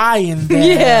die in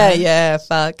there. Yeah,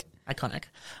 fuck. Iconic.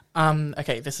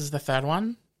 Okay, this is the third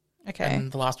one. Okay.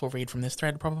 And the last we'll read from this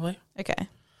thread, probably. Okay.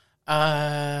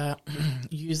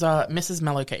 User Mrs.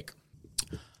 Mellowcake.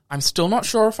 I'm still not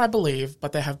sure if I believe,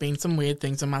 but there have been some weird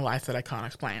things in my life that I can't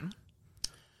explain.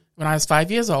 When I was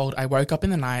 5 years old, I woke up in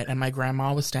the night and my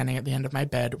grandma was standing at the end of my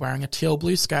bed wearing a teal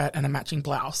blue skirt and a matching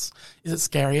blouse. Is it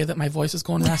scarier that my voice has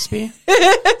gone raspy?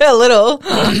 A little.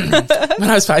 When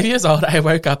I was 5 years old, I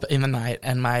woke up in the night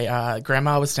and my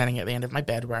grandma was standing at the end of my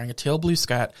bed wearing a teal blue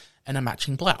skirt and a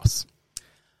matching blouse.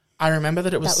 I remember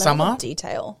that it was That level summer. of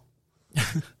detail.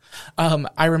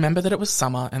 I remember that it was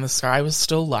summer and the sky was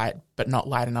still light, but not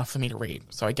light enough for me to read.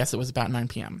 So I guess it was about 9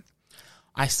 p.m.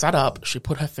 I sat up, she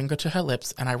put her finger to her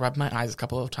lips, and I rubbed my eyes a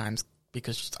couple of times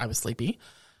because I was sleepy.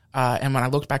 And when I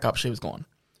looked back up, she was gone.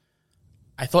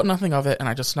 I thought nothing of it, and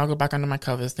I just snuggled back under my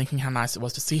covers, thinking how nice it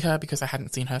was to see her because I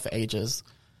hadn't seen her for ages,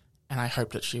 and I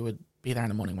hoped that she would be there in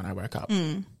the morning when I woke up.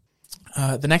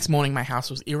 The next morning, my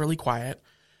house was eerily quiet.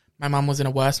 My mum was in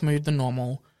a worse mood than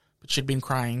normal, but she'd been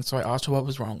crying, so I asked her what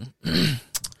was wrong.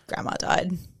 Grandma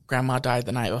died. Grandma died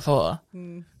the night before.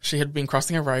 She had been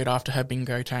crossing a road after her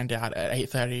bingo turned out at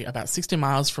 8:30, about 60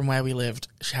 miles from where we lived.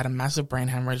 She had a massive brain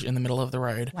hemorrhage in the middle of the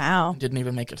road. Wow. Didn't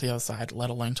even make it to the other side, let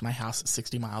alone to my house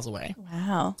 60 miles away.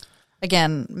 Wow.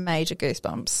 Again, major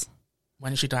goosebumps.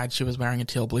 When she died, she was wearing a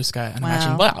teal blue skirt and a Wow.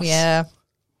 matching blouse. Yeah.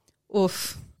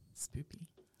 Oof. Spoopy.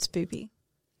 Spoopy.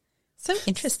 So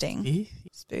interesting. Eh?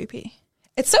 Spoopy.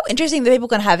 It's so interesting that people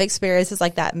can have experiences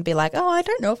like that and be like, oh, I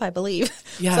don't know if I believe.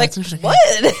 Yeah, It's like, it's interesting. what?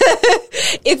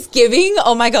 It's giving,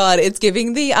 oh my God, it's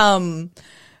giving the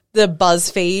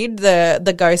BuzzFeed,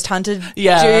 the ghost hunter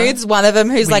dudes, one of them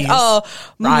who's like, Reese. oh,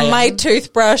 Ryan. my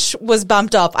toothbrush was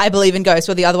bumped off. I believe in ghosts.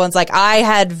 Where the other one's like, I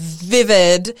had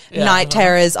vivid night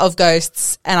terrors of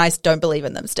ghosts and I don't believe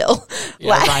in them still.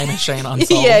 Yeah, Ryan and Shane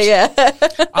Unsolved. Yeah.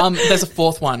 There's a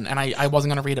fourth one, and I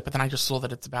wasn't going to read it, but then I just saw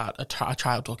that it's about a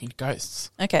child talking to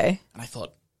ghosts. Okay. And I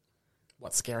thought,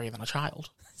 what's scarier than a child?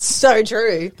 So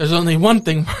true. There's only one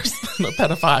thing worse than a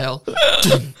pedophile.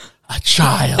 A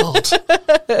child.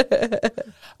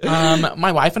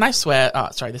 My wife and I swear...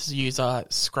 this is user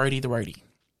Scrody the Roadie.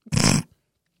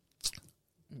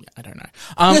 I don't know.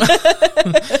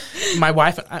 My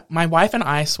wife and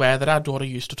I swear that our daughter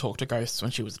used to talk to ghosts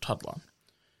when she was a toddler.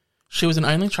 She was an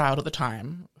only child at the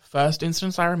time. First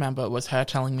instance I remember was her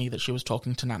telling me that she was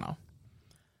talking to Nana.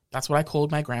 That's what I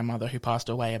called my grandmother, who passed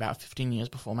away about 15 years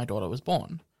before my daughter was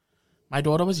born. My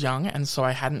daughter was young, and so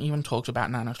I hadn't even talked about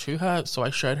Nana to her, so I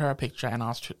showed her a picture and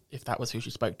asked if that was who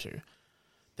she spoke to.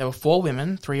 There were 4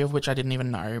 women, 3 of which I didn't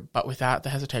even know, but without the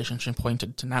hesitation she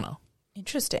pointed to Nana.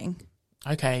 Interesting.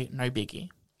 Okay, no biggie.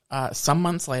 Some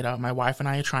months later, my wife and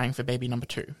I are trying for baby number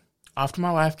 2. After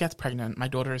my wife gets pregnant, my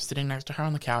daughter is sitting next to her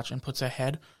on the couch and puts her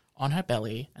head on her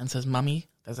belly and says, "Mummy,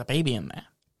 there's a baby in there."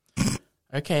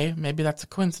 Okay, maybe that's a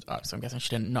coincidence. Oh, so I'm guessing she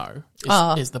didn't know,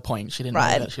 is the point. She didn't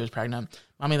know that she was pregnant.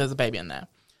 "Mummy, there's a baby in there."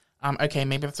 Okay,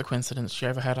 maybe that's a coincidence. She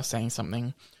overheard us saying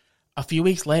something. A few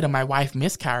weeks later, my wife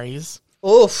miscarries,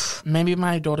 Oof. Maybe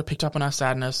my daughter picked up on our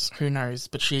sadness, who knows,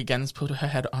 but she again put her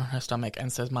head on her stomach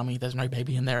and says, Mummy, there's no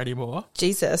baby in there anymore.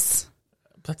 Jesus.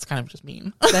 That's kind of just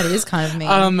mean. That is kind of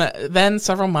mean. Then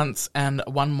several months and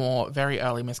one more very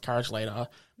early miscarriage later,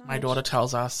 my daughter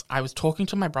tells us, I was talking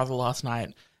to my brother last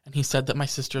night and he said that my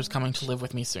sister is coming to live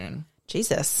with me soon.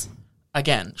 Jesus.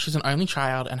 Again, she's an only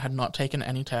child and had not taken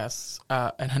any tests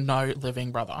and had no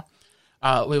living brother.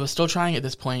 We were still trying at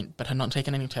this point, but had not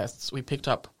taken any tests. We picked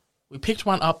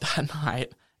one up that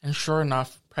night, and sure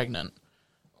enough, pregnant.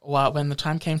 Well, when the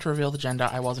time came to reveal the gender,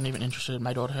 I wasn't even interested.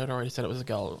 My daughter had already said it was a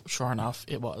girl. Sure enough,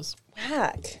 it was.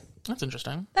 Whack. That's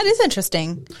interesting. That is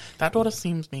interesting. That daughter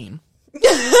seems mean.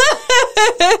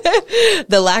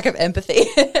 The lack of empathy.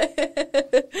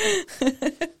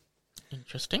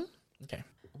 Interesting. Okay.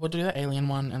 We'll do the alien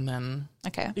one, and then...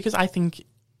 Okay. Because I think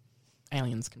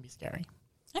aliens can be scary.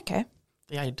 Okay.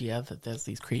 The idea that there's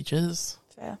these creatures...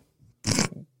 Fair.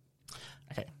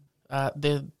 Okay.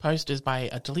 The post is by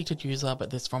a deleted user,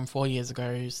 but this from 4 years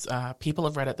ago. People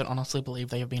have Reddit that honestly believe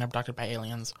they have been abducted by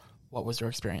aliens. What was your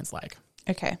experience like?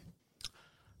 Okay.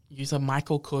 User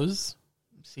Michael Kuz,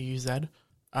 C-U-Z.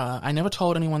 I never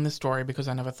told anyone this story because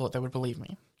I never thought they would believe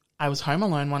me. I was home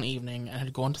alone one evening and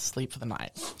had gone to sleep for the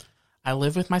night. I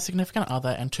live with my significant other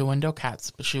and 2 indoor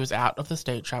cats, but she was out of the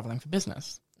state traveling for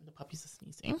business. The puppies are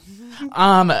sneezing.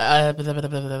 I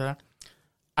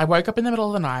woke up in the middle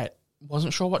of the night.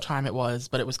 Wasn't sure what time it was,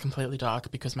 but it was completely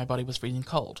dark because my body was freezing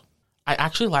cold. I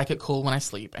actually like it cool when I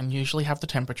sleep and usually have the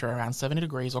temperature around 70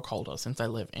 degrees or colder since I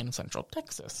live in central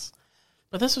Texas.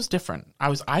 But this was different. I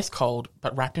was ice cold,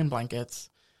 but wrapped in blankets,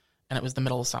 and it was the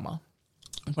middle of summer.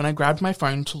 When I grabbed my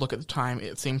phone to look at the time,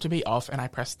 it seemed to be off and I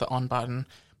pressed the on button,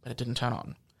 but it didn't turn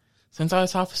on. Since I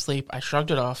was half asleep, I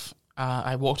shrugged it off.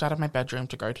 I walked out of my bedroom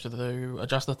to go to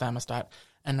adjust the thermostat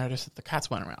and noticed that the cats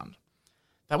weren't around.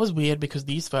 That was weird because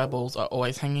these fur balls are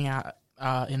always hanging out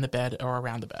in the bed or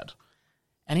around the bed.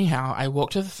 Anyhow, I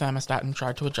walked to the thermostat and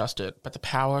tried to adjust it, but the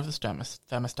power of the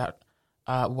thermostat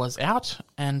was out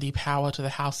and the power to the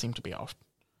house seemed to be off.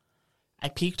 I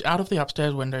peeked out of the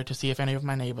upstairs window to see if any of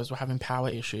my neighbours were having power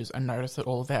issues and noticed that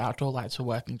all of their outdoor lights were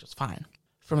working just fine.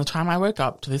 From the time I woke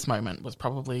up to this moment was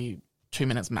probably 2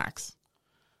 minutes max.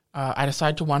 I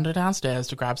decided to wander downstairs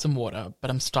to grab some water, but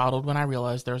I'm startled when I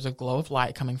realize there is a glow of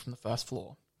light coming from the first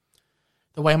floor.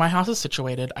 The way my house is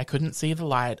situated, I couldn't see the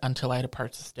light until I had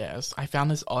approached the stairs. I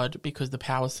found this odd because the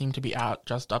power seemed to be out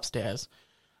just upstairs,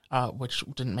 which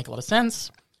didn't make a lot of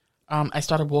sense. I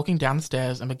started walking down the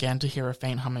stairs and began to hear a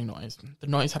faint humming noise. The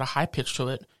noise had a high pitch to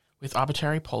it, with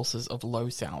arbitrary pulses of low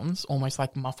sounds, almost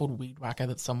like muffled weed whacker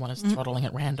that someone is throttling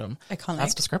at random. Iconic.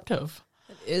 That's descriptive.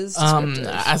 It is descriptive.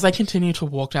 As I continue to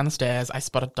walk down the stairs, I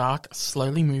spot a dark,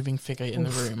 slowly moving figure in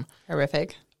the room.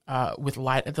 Horrific. With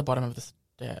light at the bottom of the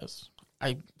stairs.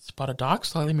 I spot a dark,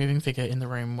 slowly moving figure in the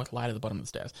room with light at the bottom of the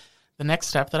stairs. The next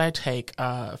step that I take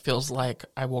feels like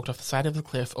I walked off the side of the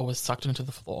cliff or was sucked into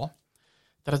the floor.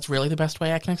 That is really the best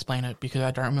way I can explain it because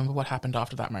I don't remember what happened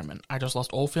after that moment. I just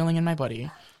lost all feeling in my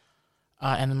body.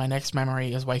 And then my next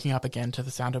memory is waking up again to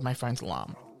the sound of my phone's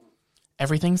alarm.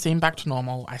 Everything seemed back to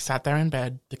normal. I sat there in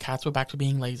bed. The cats were back to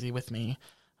being lazy with me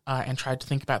and tried to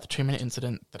think about the 2-minute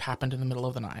incident that happened in the middle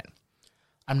of the night.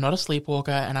 I'm not a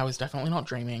sleepwalker and I was definitely not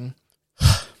dreaming.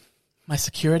 My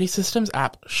security systems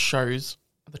app shows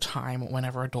the time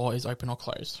whenever a door is open or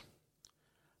closed.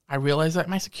 I realized that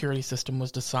my security system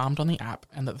was disarmed on the app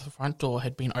and that the front door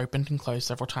had been opened and closed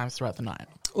several times throughout the night.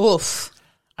 Oof.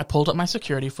 I pulled up my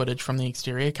security footage from the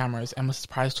exterior cameras and was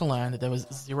surprised to learn that there was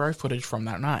 0 footage from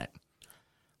that night.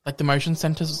 Like the motion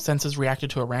sensors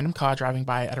reacted to a random car driving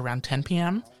by at around 10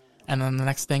 p.m. and then the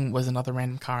next thing was another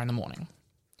random car in the morning.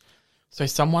 So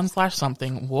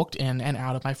someone/something walked in and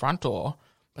out of my front door,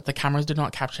 but the cameras did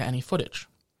not capture any footage.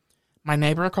 My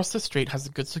neighbour across the street has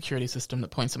a good security system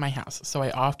that points at my house, so I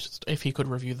asked if he could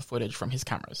review the footage from his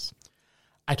cameras.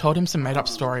 I told him some made-up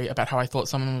story about how I thought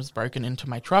someone was broken into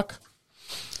my truck.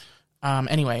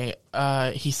 Anyway,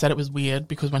 he said it was weird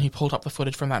because when he pulled up the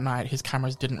footage from that night, his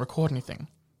cameras didn't record anything.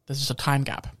 There's just a time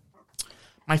gap.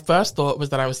 My first thought was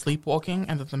that I was sleepwalking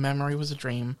and that the memory was a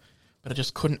dream, but it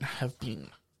just couldn't have been.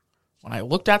 When I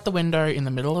looked out the window in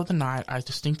the middle of the night, I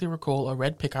distinctly recall a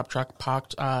red pickup truck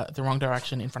parked the wrong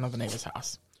direction in front of the neighbour's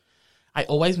house. I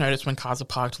always notice when cars are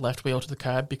parked left wheel to the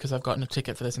curb because I've gotten a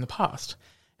ticket for this in the past.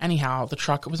 Anyhow, the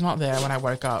truck was not there when I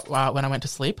woke up, when I went to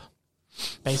sleep,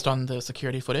 based on the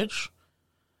security footage,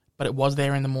 but it was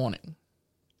there in the morning.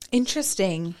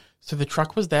 Interesting. So the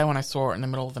truck was there when I saw it in the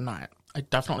middle of the night. I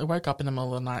definitely woke up in the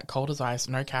middle of the night, cold as ice,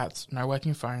 no cats, no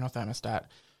working phone or thermostat,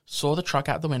 saw the truck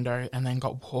out the window, and then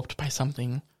got warped by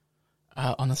something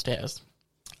on the stairs.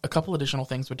 A couple additional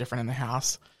things were different in the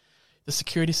house. The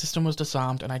security system was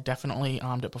disarmed, and I definitely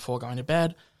armed it before going to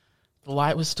bed. The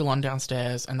light was still on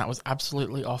downstairs, and that was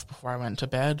absolutely off before I went to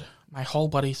bed. My whole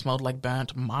body smelled like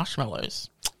burnt marshmallows.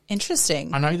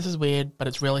 Interesting. I know this is weird, but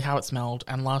it's really how it smelled.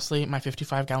 And lastly, my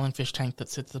 55-gallon fish tank that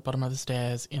sits at the bottom of the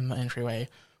stairs in the entryway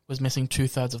was missing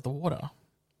 2/3 of the water.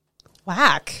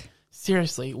 Whack.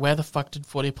 Seriously, where the fuck did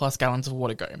 40-plus gallons of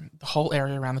water go? The whole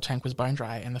area around the tank was bone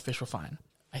dry, and the fish were fine.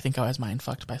 I think I was mind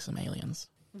fucked by some aliens.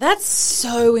 That's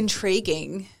so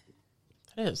intriguing.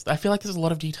 It is. I feel like there's a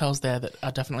lot of details there that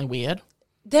are definitely weird.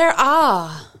 There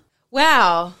are.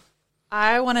 Wow.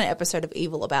 I want an episode of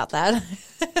Evil about that.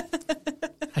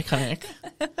 Iconic.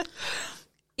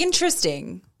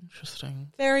 Interesting. Interesting.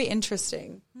 Very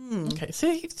interesting. Okay,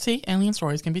 see, alien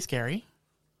stories can be scary.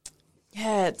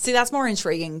 Yeah. See, that's more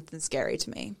intriguing than scary to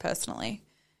me, personally.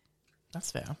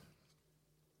 That's fair.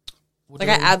 Like,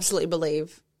 I absolutely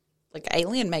believe, like,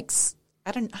 Alien makes,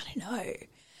 I don't know.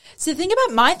 So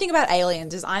my thing about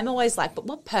aliens is I'm always like, but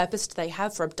what purpose do they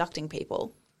have for abducting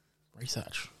people?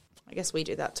 Research. I guess we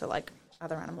do that to, like,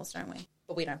 other animals, don't we?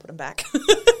 But we don't put them back.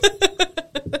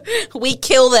 We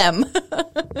kill them.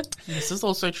 This is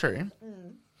also true.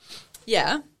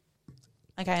 Yeah.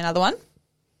 Okay, another one?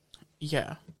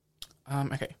 Yeah.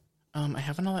 Okay. I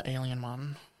have another alien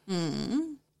one.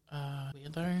 Weird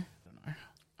though.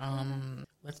 I don't know.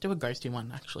 Let's do a ghosty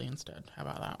one actually instead. How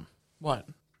about that? What?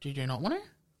 Do you not want to?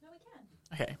 No, we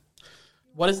can. Okay.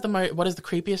 What is the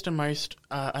creepiest and most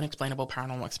unexplainable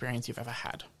paranormal experience you've ever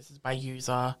had? This is by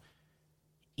user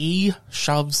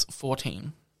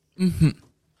eShoves14.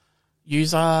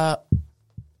 User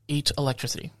eat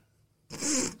electricity.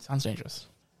 Sounds dangerous.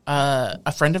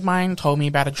 A friend of mine told me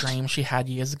about a dream she had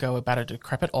years ago about a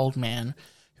decrepit old man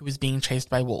who was being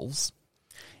chased by wolves.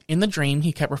 In the dream,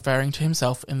 he kept referring to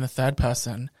himself in the third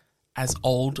person as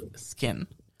old skin.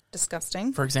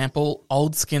 Disgusting. For example,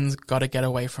 old skin's got to get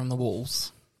away from the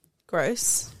wolves.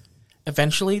 Gross.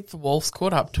 Eventually, the wolves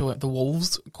caught up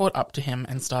to him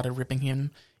and started ripping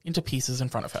him into pieces in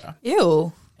front of her.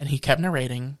 Ew. And he kept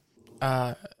narrating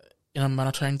in a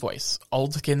monotone voice,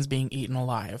 old skin's being eaten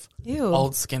alive. Ew.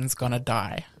 Old skin's gonna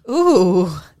die.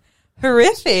 Ooh.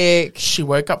 Horrific. She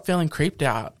woke up feeling creeped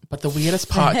out, but the weirdest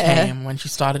part came when she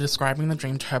started describing the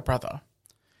dream to her brother.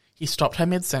 He stopped her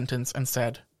mid-sentence and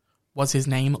said, "Was his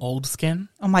name Old Skin?"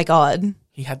 Oh my God.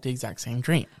 He had the exact same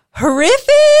dream.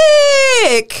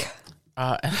 Horrific.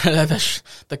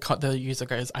 The user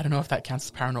goes, "I don't know if that counts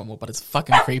as paranormal, but it's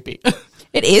fucking creepy."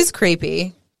 It is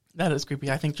creepy. That is creepy.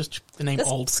 I think just the name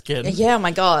Old Skin Yeah, oh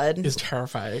my God. is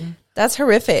terrifying. That's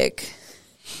horrific.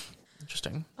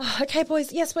 Interesting. Oh, okay,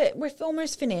 boys. Yes, we're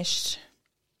almost finished.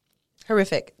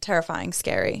 Horrific, terrifying,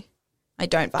 scary. I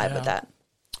don't vibe with that.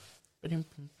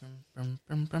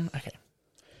 Okay.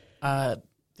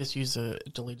 This user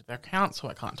deleted their account, so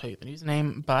I can't tell you the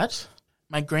username, but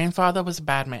my grandfather was a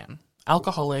bad man.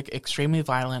 Alcoholic, extremely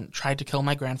violent, tried to kill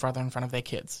my grandfather in front of their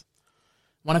kids.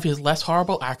 One of his less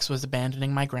horrible acts was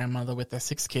abandoning my grandmother with their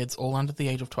 6 kids, all under the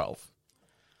age of 12.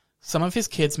 Some of his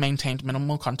kids maintained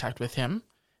minimal contact with him.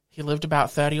 He lived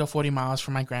about 30 or 40 miles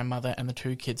from my grandmother and the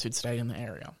 2 kids who'd stayed in the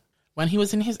area. When he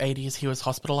was in his 80s, he was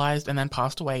hospitalized and then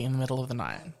passed away in the middle of the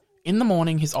night. In the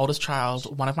morning, his oldest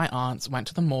child, one of my aunts, went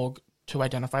to the morgue to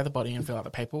identify the body and fill out the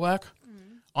paperwork.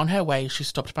 On her way, she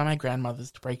stopped by my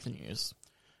grandmother's to break the news.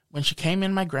 When she came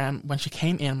in, my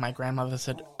grandmother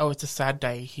said, "Oh, it's a sad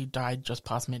day. He died just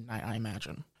past midnight, I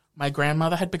imagine." My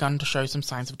grandmother had begun to show some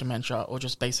signs of dementia or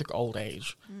just basic old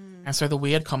age, and so the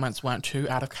weird comments weren't too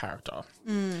out of character.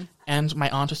 And my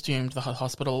aunt assumed the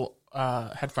hospital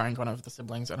had phoned one of the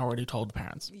siblings and already told the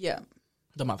parents. Yeah.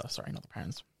 The mother, sorry, not the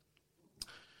parents.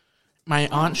 My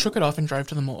aunt shook it off and drove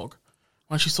to the morgue.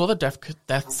 When she saw the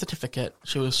death certificate,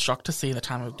 she was shocked to see the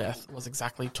time of death was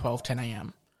exactly 12:10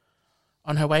 a.m.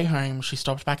 On her way home, she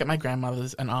stopped back at my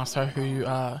grandmother's and asked her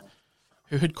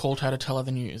who had called her to tell her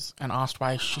the news, and asked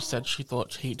why she said she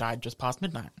thought he died just past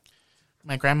midnight.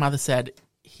 My grandmother said,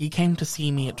 "He came to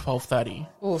see me at 12:30,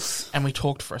 and we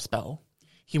talked for a spell.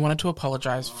 He wanted to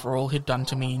apologize for all he'd done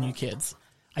to me and you kids.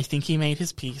 I think he made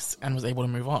his peace and was able to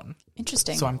move on.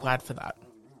 Interesting. So I'm glad for that."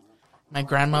 My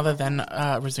grandmother then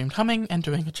resumed humming and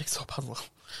doing a jigsaw puzzle.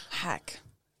 Hack.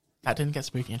 That didn't get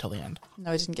spooky until the end.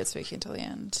 No, it didn't get spooky until the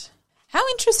end. How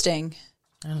interesting.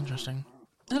 Interesting.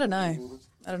 I don't know.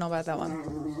 I don't know about that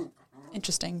one.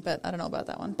 Interesting, but I don't know about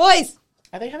that one. Boys!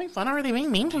 Are they having fun or are they being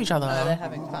mean to each other? No, they're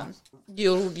having fun.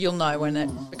 You'll know when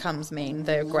it becomes mean.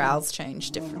 Their growls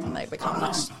change different when they become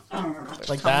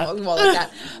Like that? More like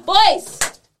that. Boys!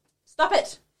 Stop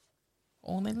it.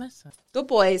 Oh, they listen. Good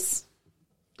boys.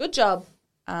 Good job.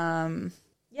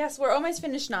 Yes, we're almost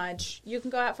finished, Nige. You can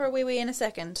go out for a wee-wee in a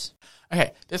second.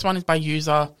 Okay, this one is by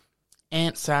user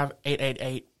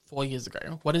AntSav888 4 years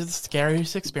ago. What is the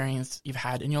scariest experience you've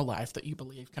had in your life that you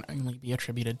believe can only be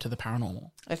attributed to the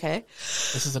paranormal? Okay.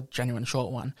 This is a genuine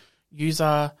short one.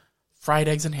 User Fried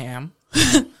Eggs and Ham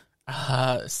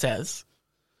says,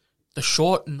 the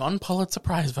short, non-Pulitzer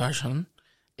Prize version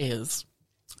is,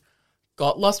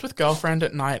 got lost with girlfriend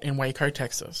at night in Waco,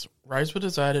 Texas. Roads were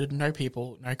deserted, no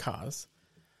people, no cars.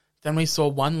 Then we saw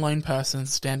one lone person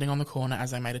standing on the corner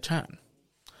as I made a turn.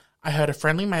 I heard a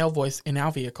friendly male voice in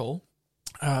our vehicle,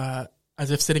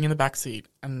 as if sitting in the back seat,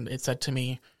 and it said to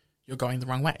me, "You're going the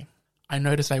wrong way." I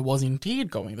noticed I was indeed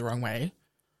going the wrong way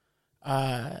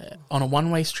on a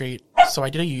one-way street, so I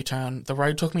did a U-turn. The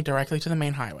road took me directly to the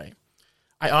main highway.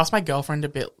 I asked my girlfriend a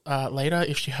bit later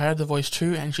if she heard the voice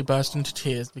too, and she burst into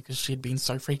tears because she had been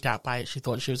so freaked out by it she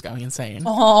thought she was going insane.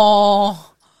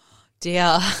 Oh,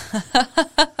 dear.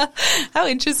 How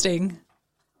interesting.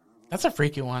 That's a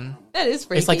freaky one. That is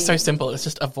freaky. It's like so simple. It's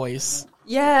just a voice.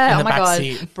 Yeah, in the oh my back God.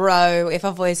 seat. Bro, if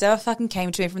a voice ever fucking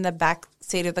came to me from the back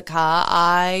seat of the car,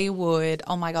 I would,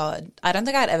 oh my God. I don't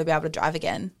think I'd ever be able to drive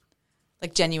again.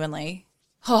 Like, genuinely.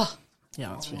 Oh. Yeah,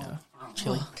 that's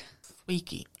chilly.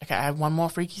 Freaky. Okay, I have one more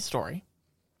freaky story,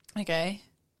 Okay.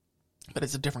 but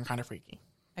it's a different kind of freaky.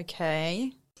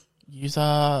 Okay.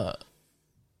 User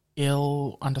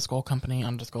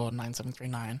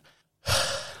ill_company_9739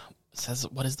 says,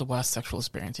 what is the worst sexual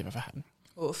experience you've ever had?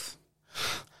 Oof.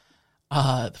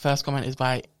 The first comment is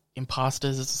by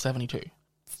Impastors72.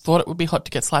 Thought it would be hot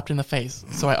to get slapped in the face,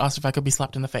 so I asked if I could be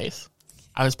slapped in the face.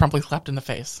 I was promptly slapped in the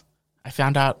face. I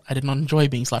found out I did not enjoy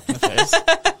being slapped in the face.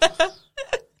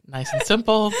 Nice and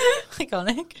simple.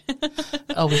 Iconic.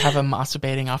 Oh, we have a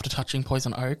masturbating after touching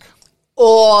poison oak.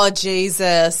 Oh,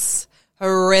 Jesus.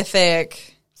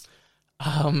 Horrific.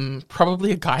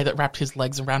 Probably a guy that wrapped his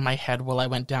legs around my head while I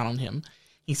went down on him.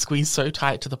 He squeezed so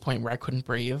tight to the point where I couldn't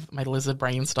breathe. My lizard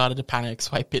brain started to panic, so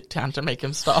I bit down to make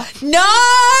him stop.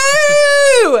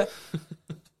 No!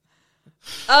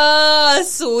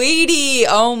 Sweetie.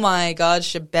 Oh my God.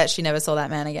 Should bet she never saw that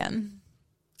man again.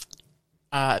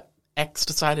 X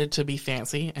decided to be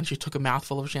fancy, and she took a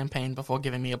mouthful of champagne before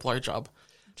giving me a blowjob.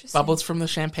 Bubbles from the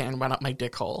champagne ran up my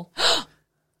dick hole.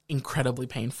 Incredibly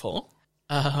painful.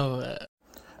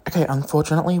 Okay,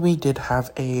 unfortunately, we did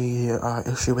have a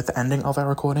issue with the ending of our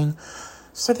recording,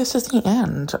 so this is the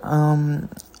end.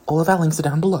 All of our links are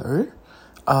down below,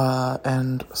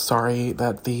 and sorry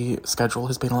that the schedule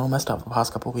has been a little messed up the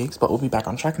past couple of weeks, but we'll be back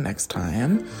on track next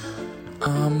time.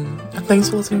 And thanks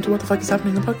for listening to What the Fuck is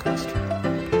Happening, the podcast.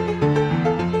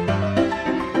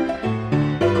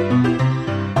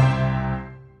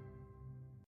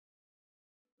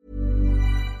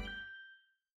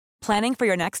 Planning for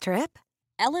your next trip?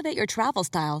 Elevate your travel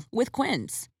style with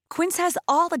Quince. Quince has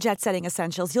all the jet-setting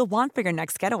essentials you'll want for your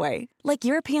next getaway, like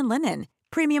European linen,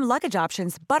 premium luggage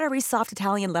options, buttery soft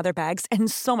Italian leather bags,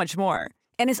 and so much more.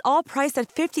 And is all priced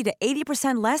at 50 to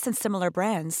 80% less than similar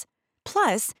brands.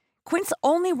 Plus, Quince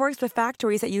only works with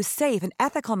factories that use safe and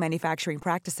ethical manufacturing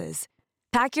practices.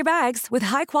 Pack your bags with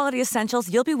high-quality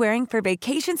essentials you'll be wearing for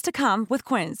vacations to come with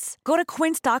Quince. Go to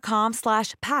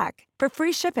quince.com/pack for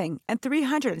free shipping and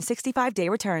 365-day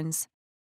returns.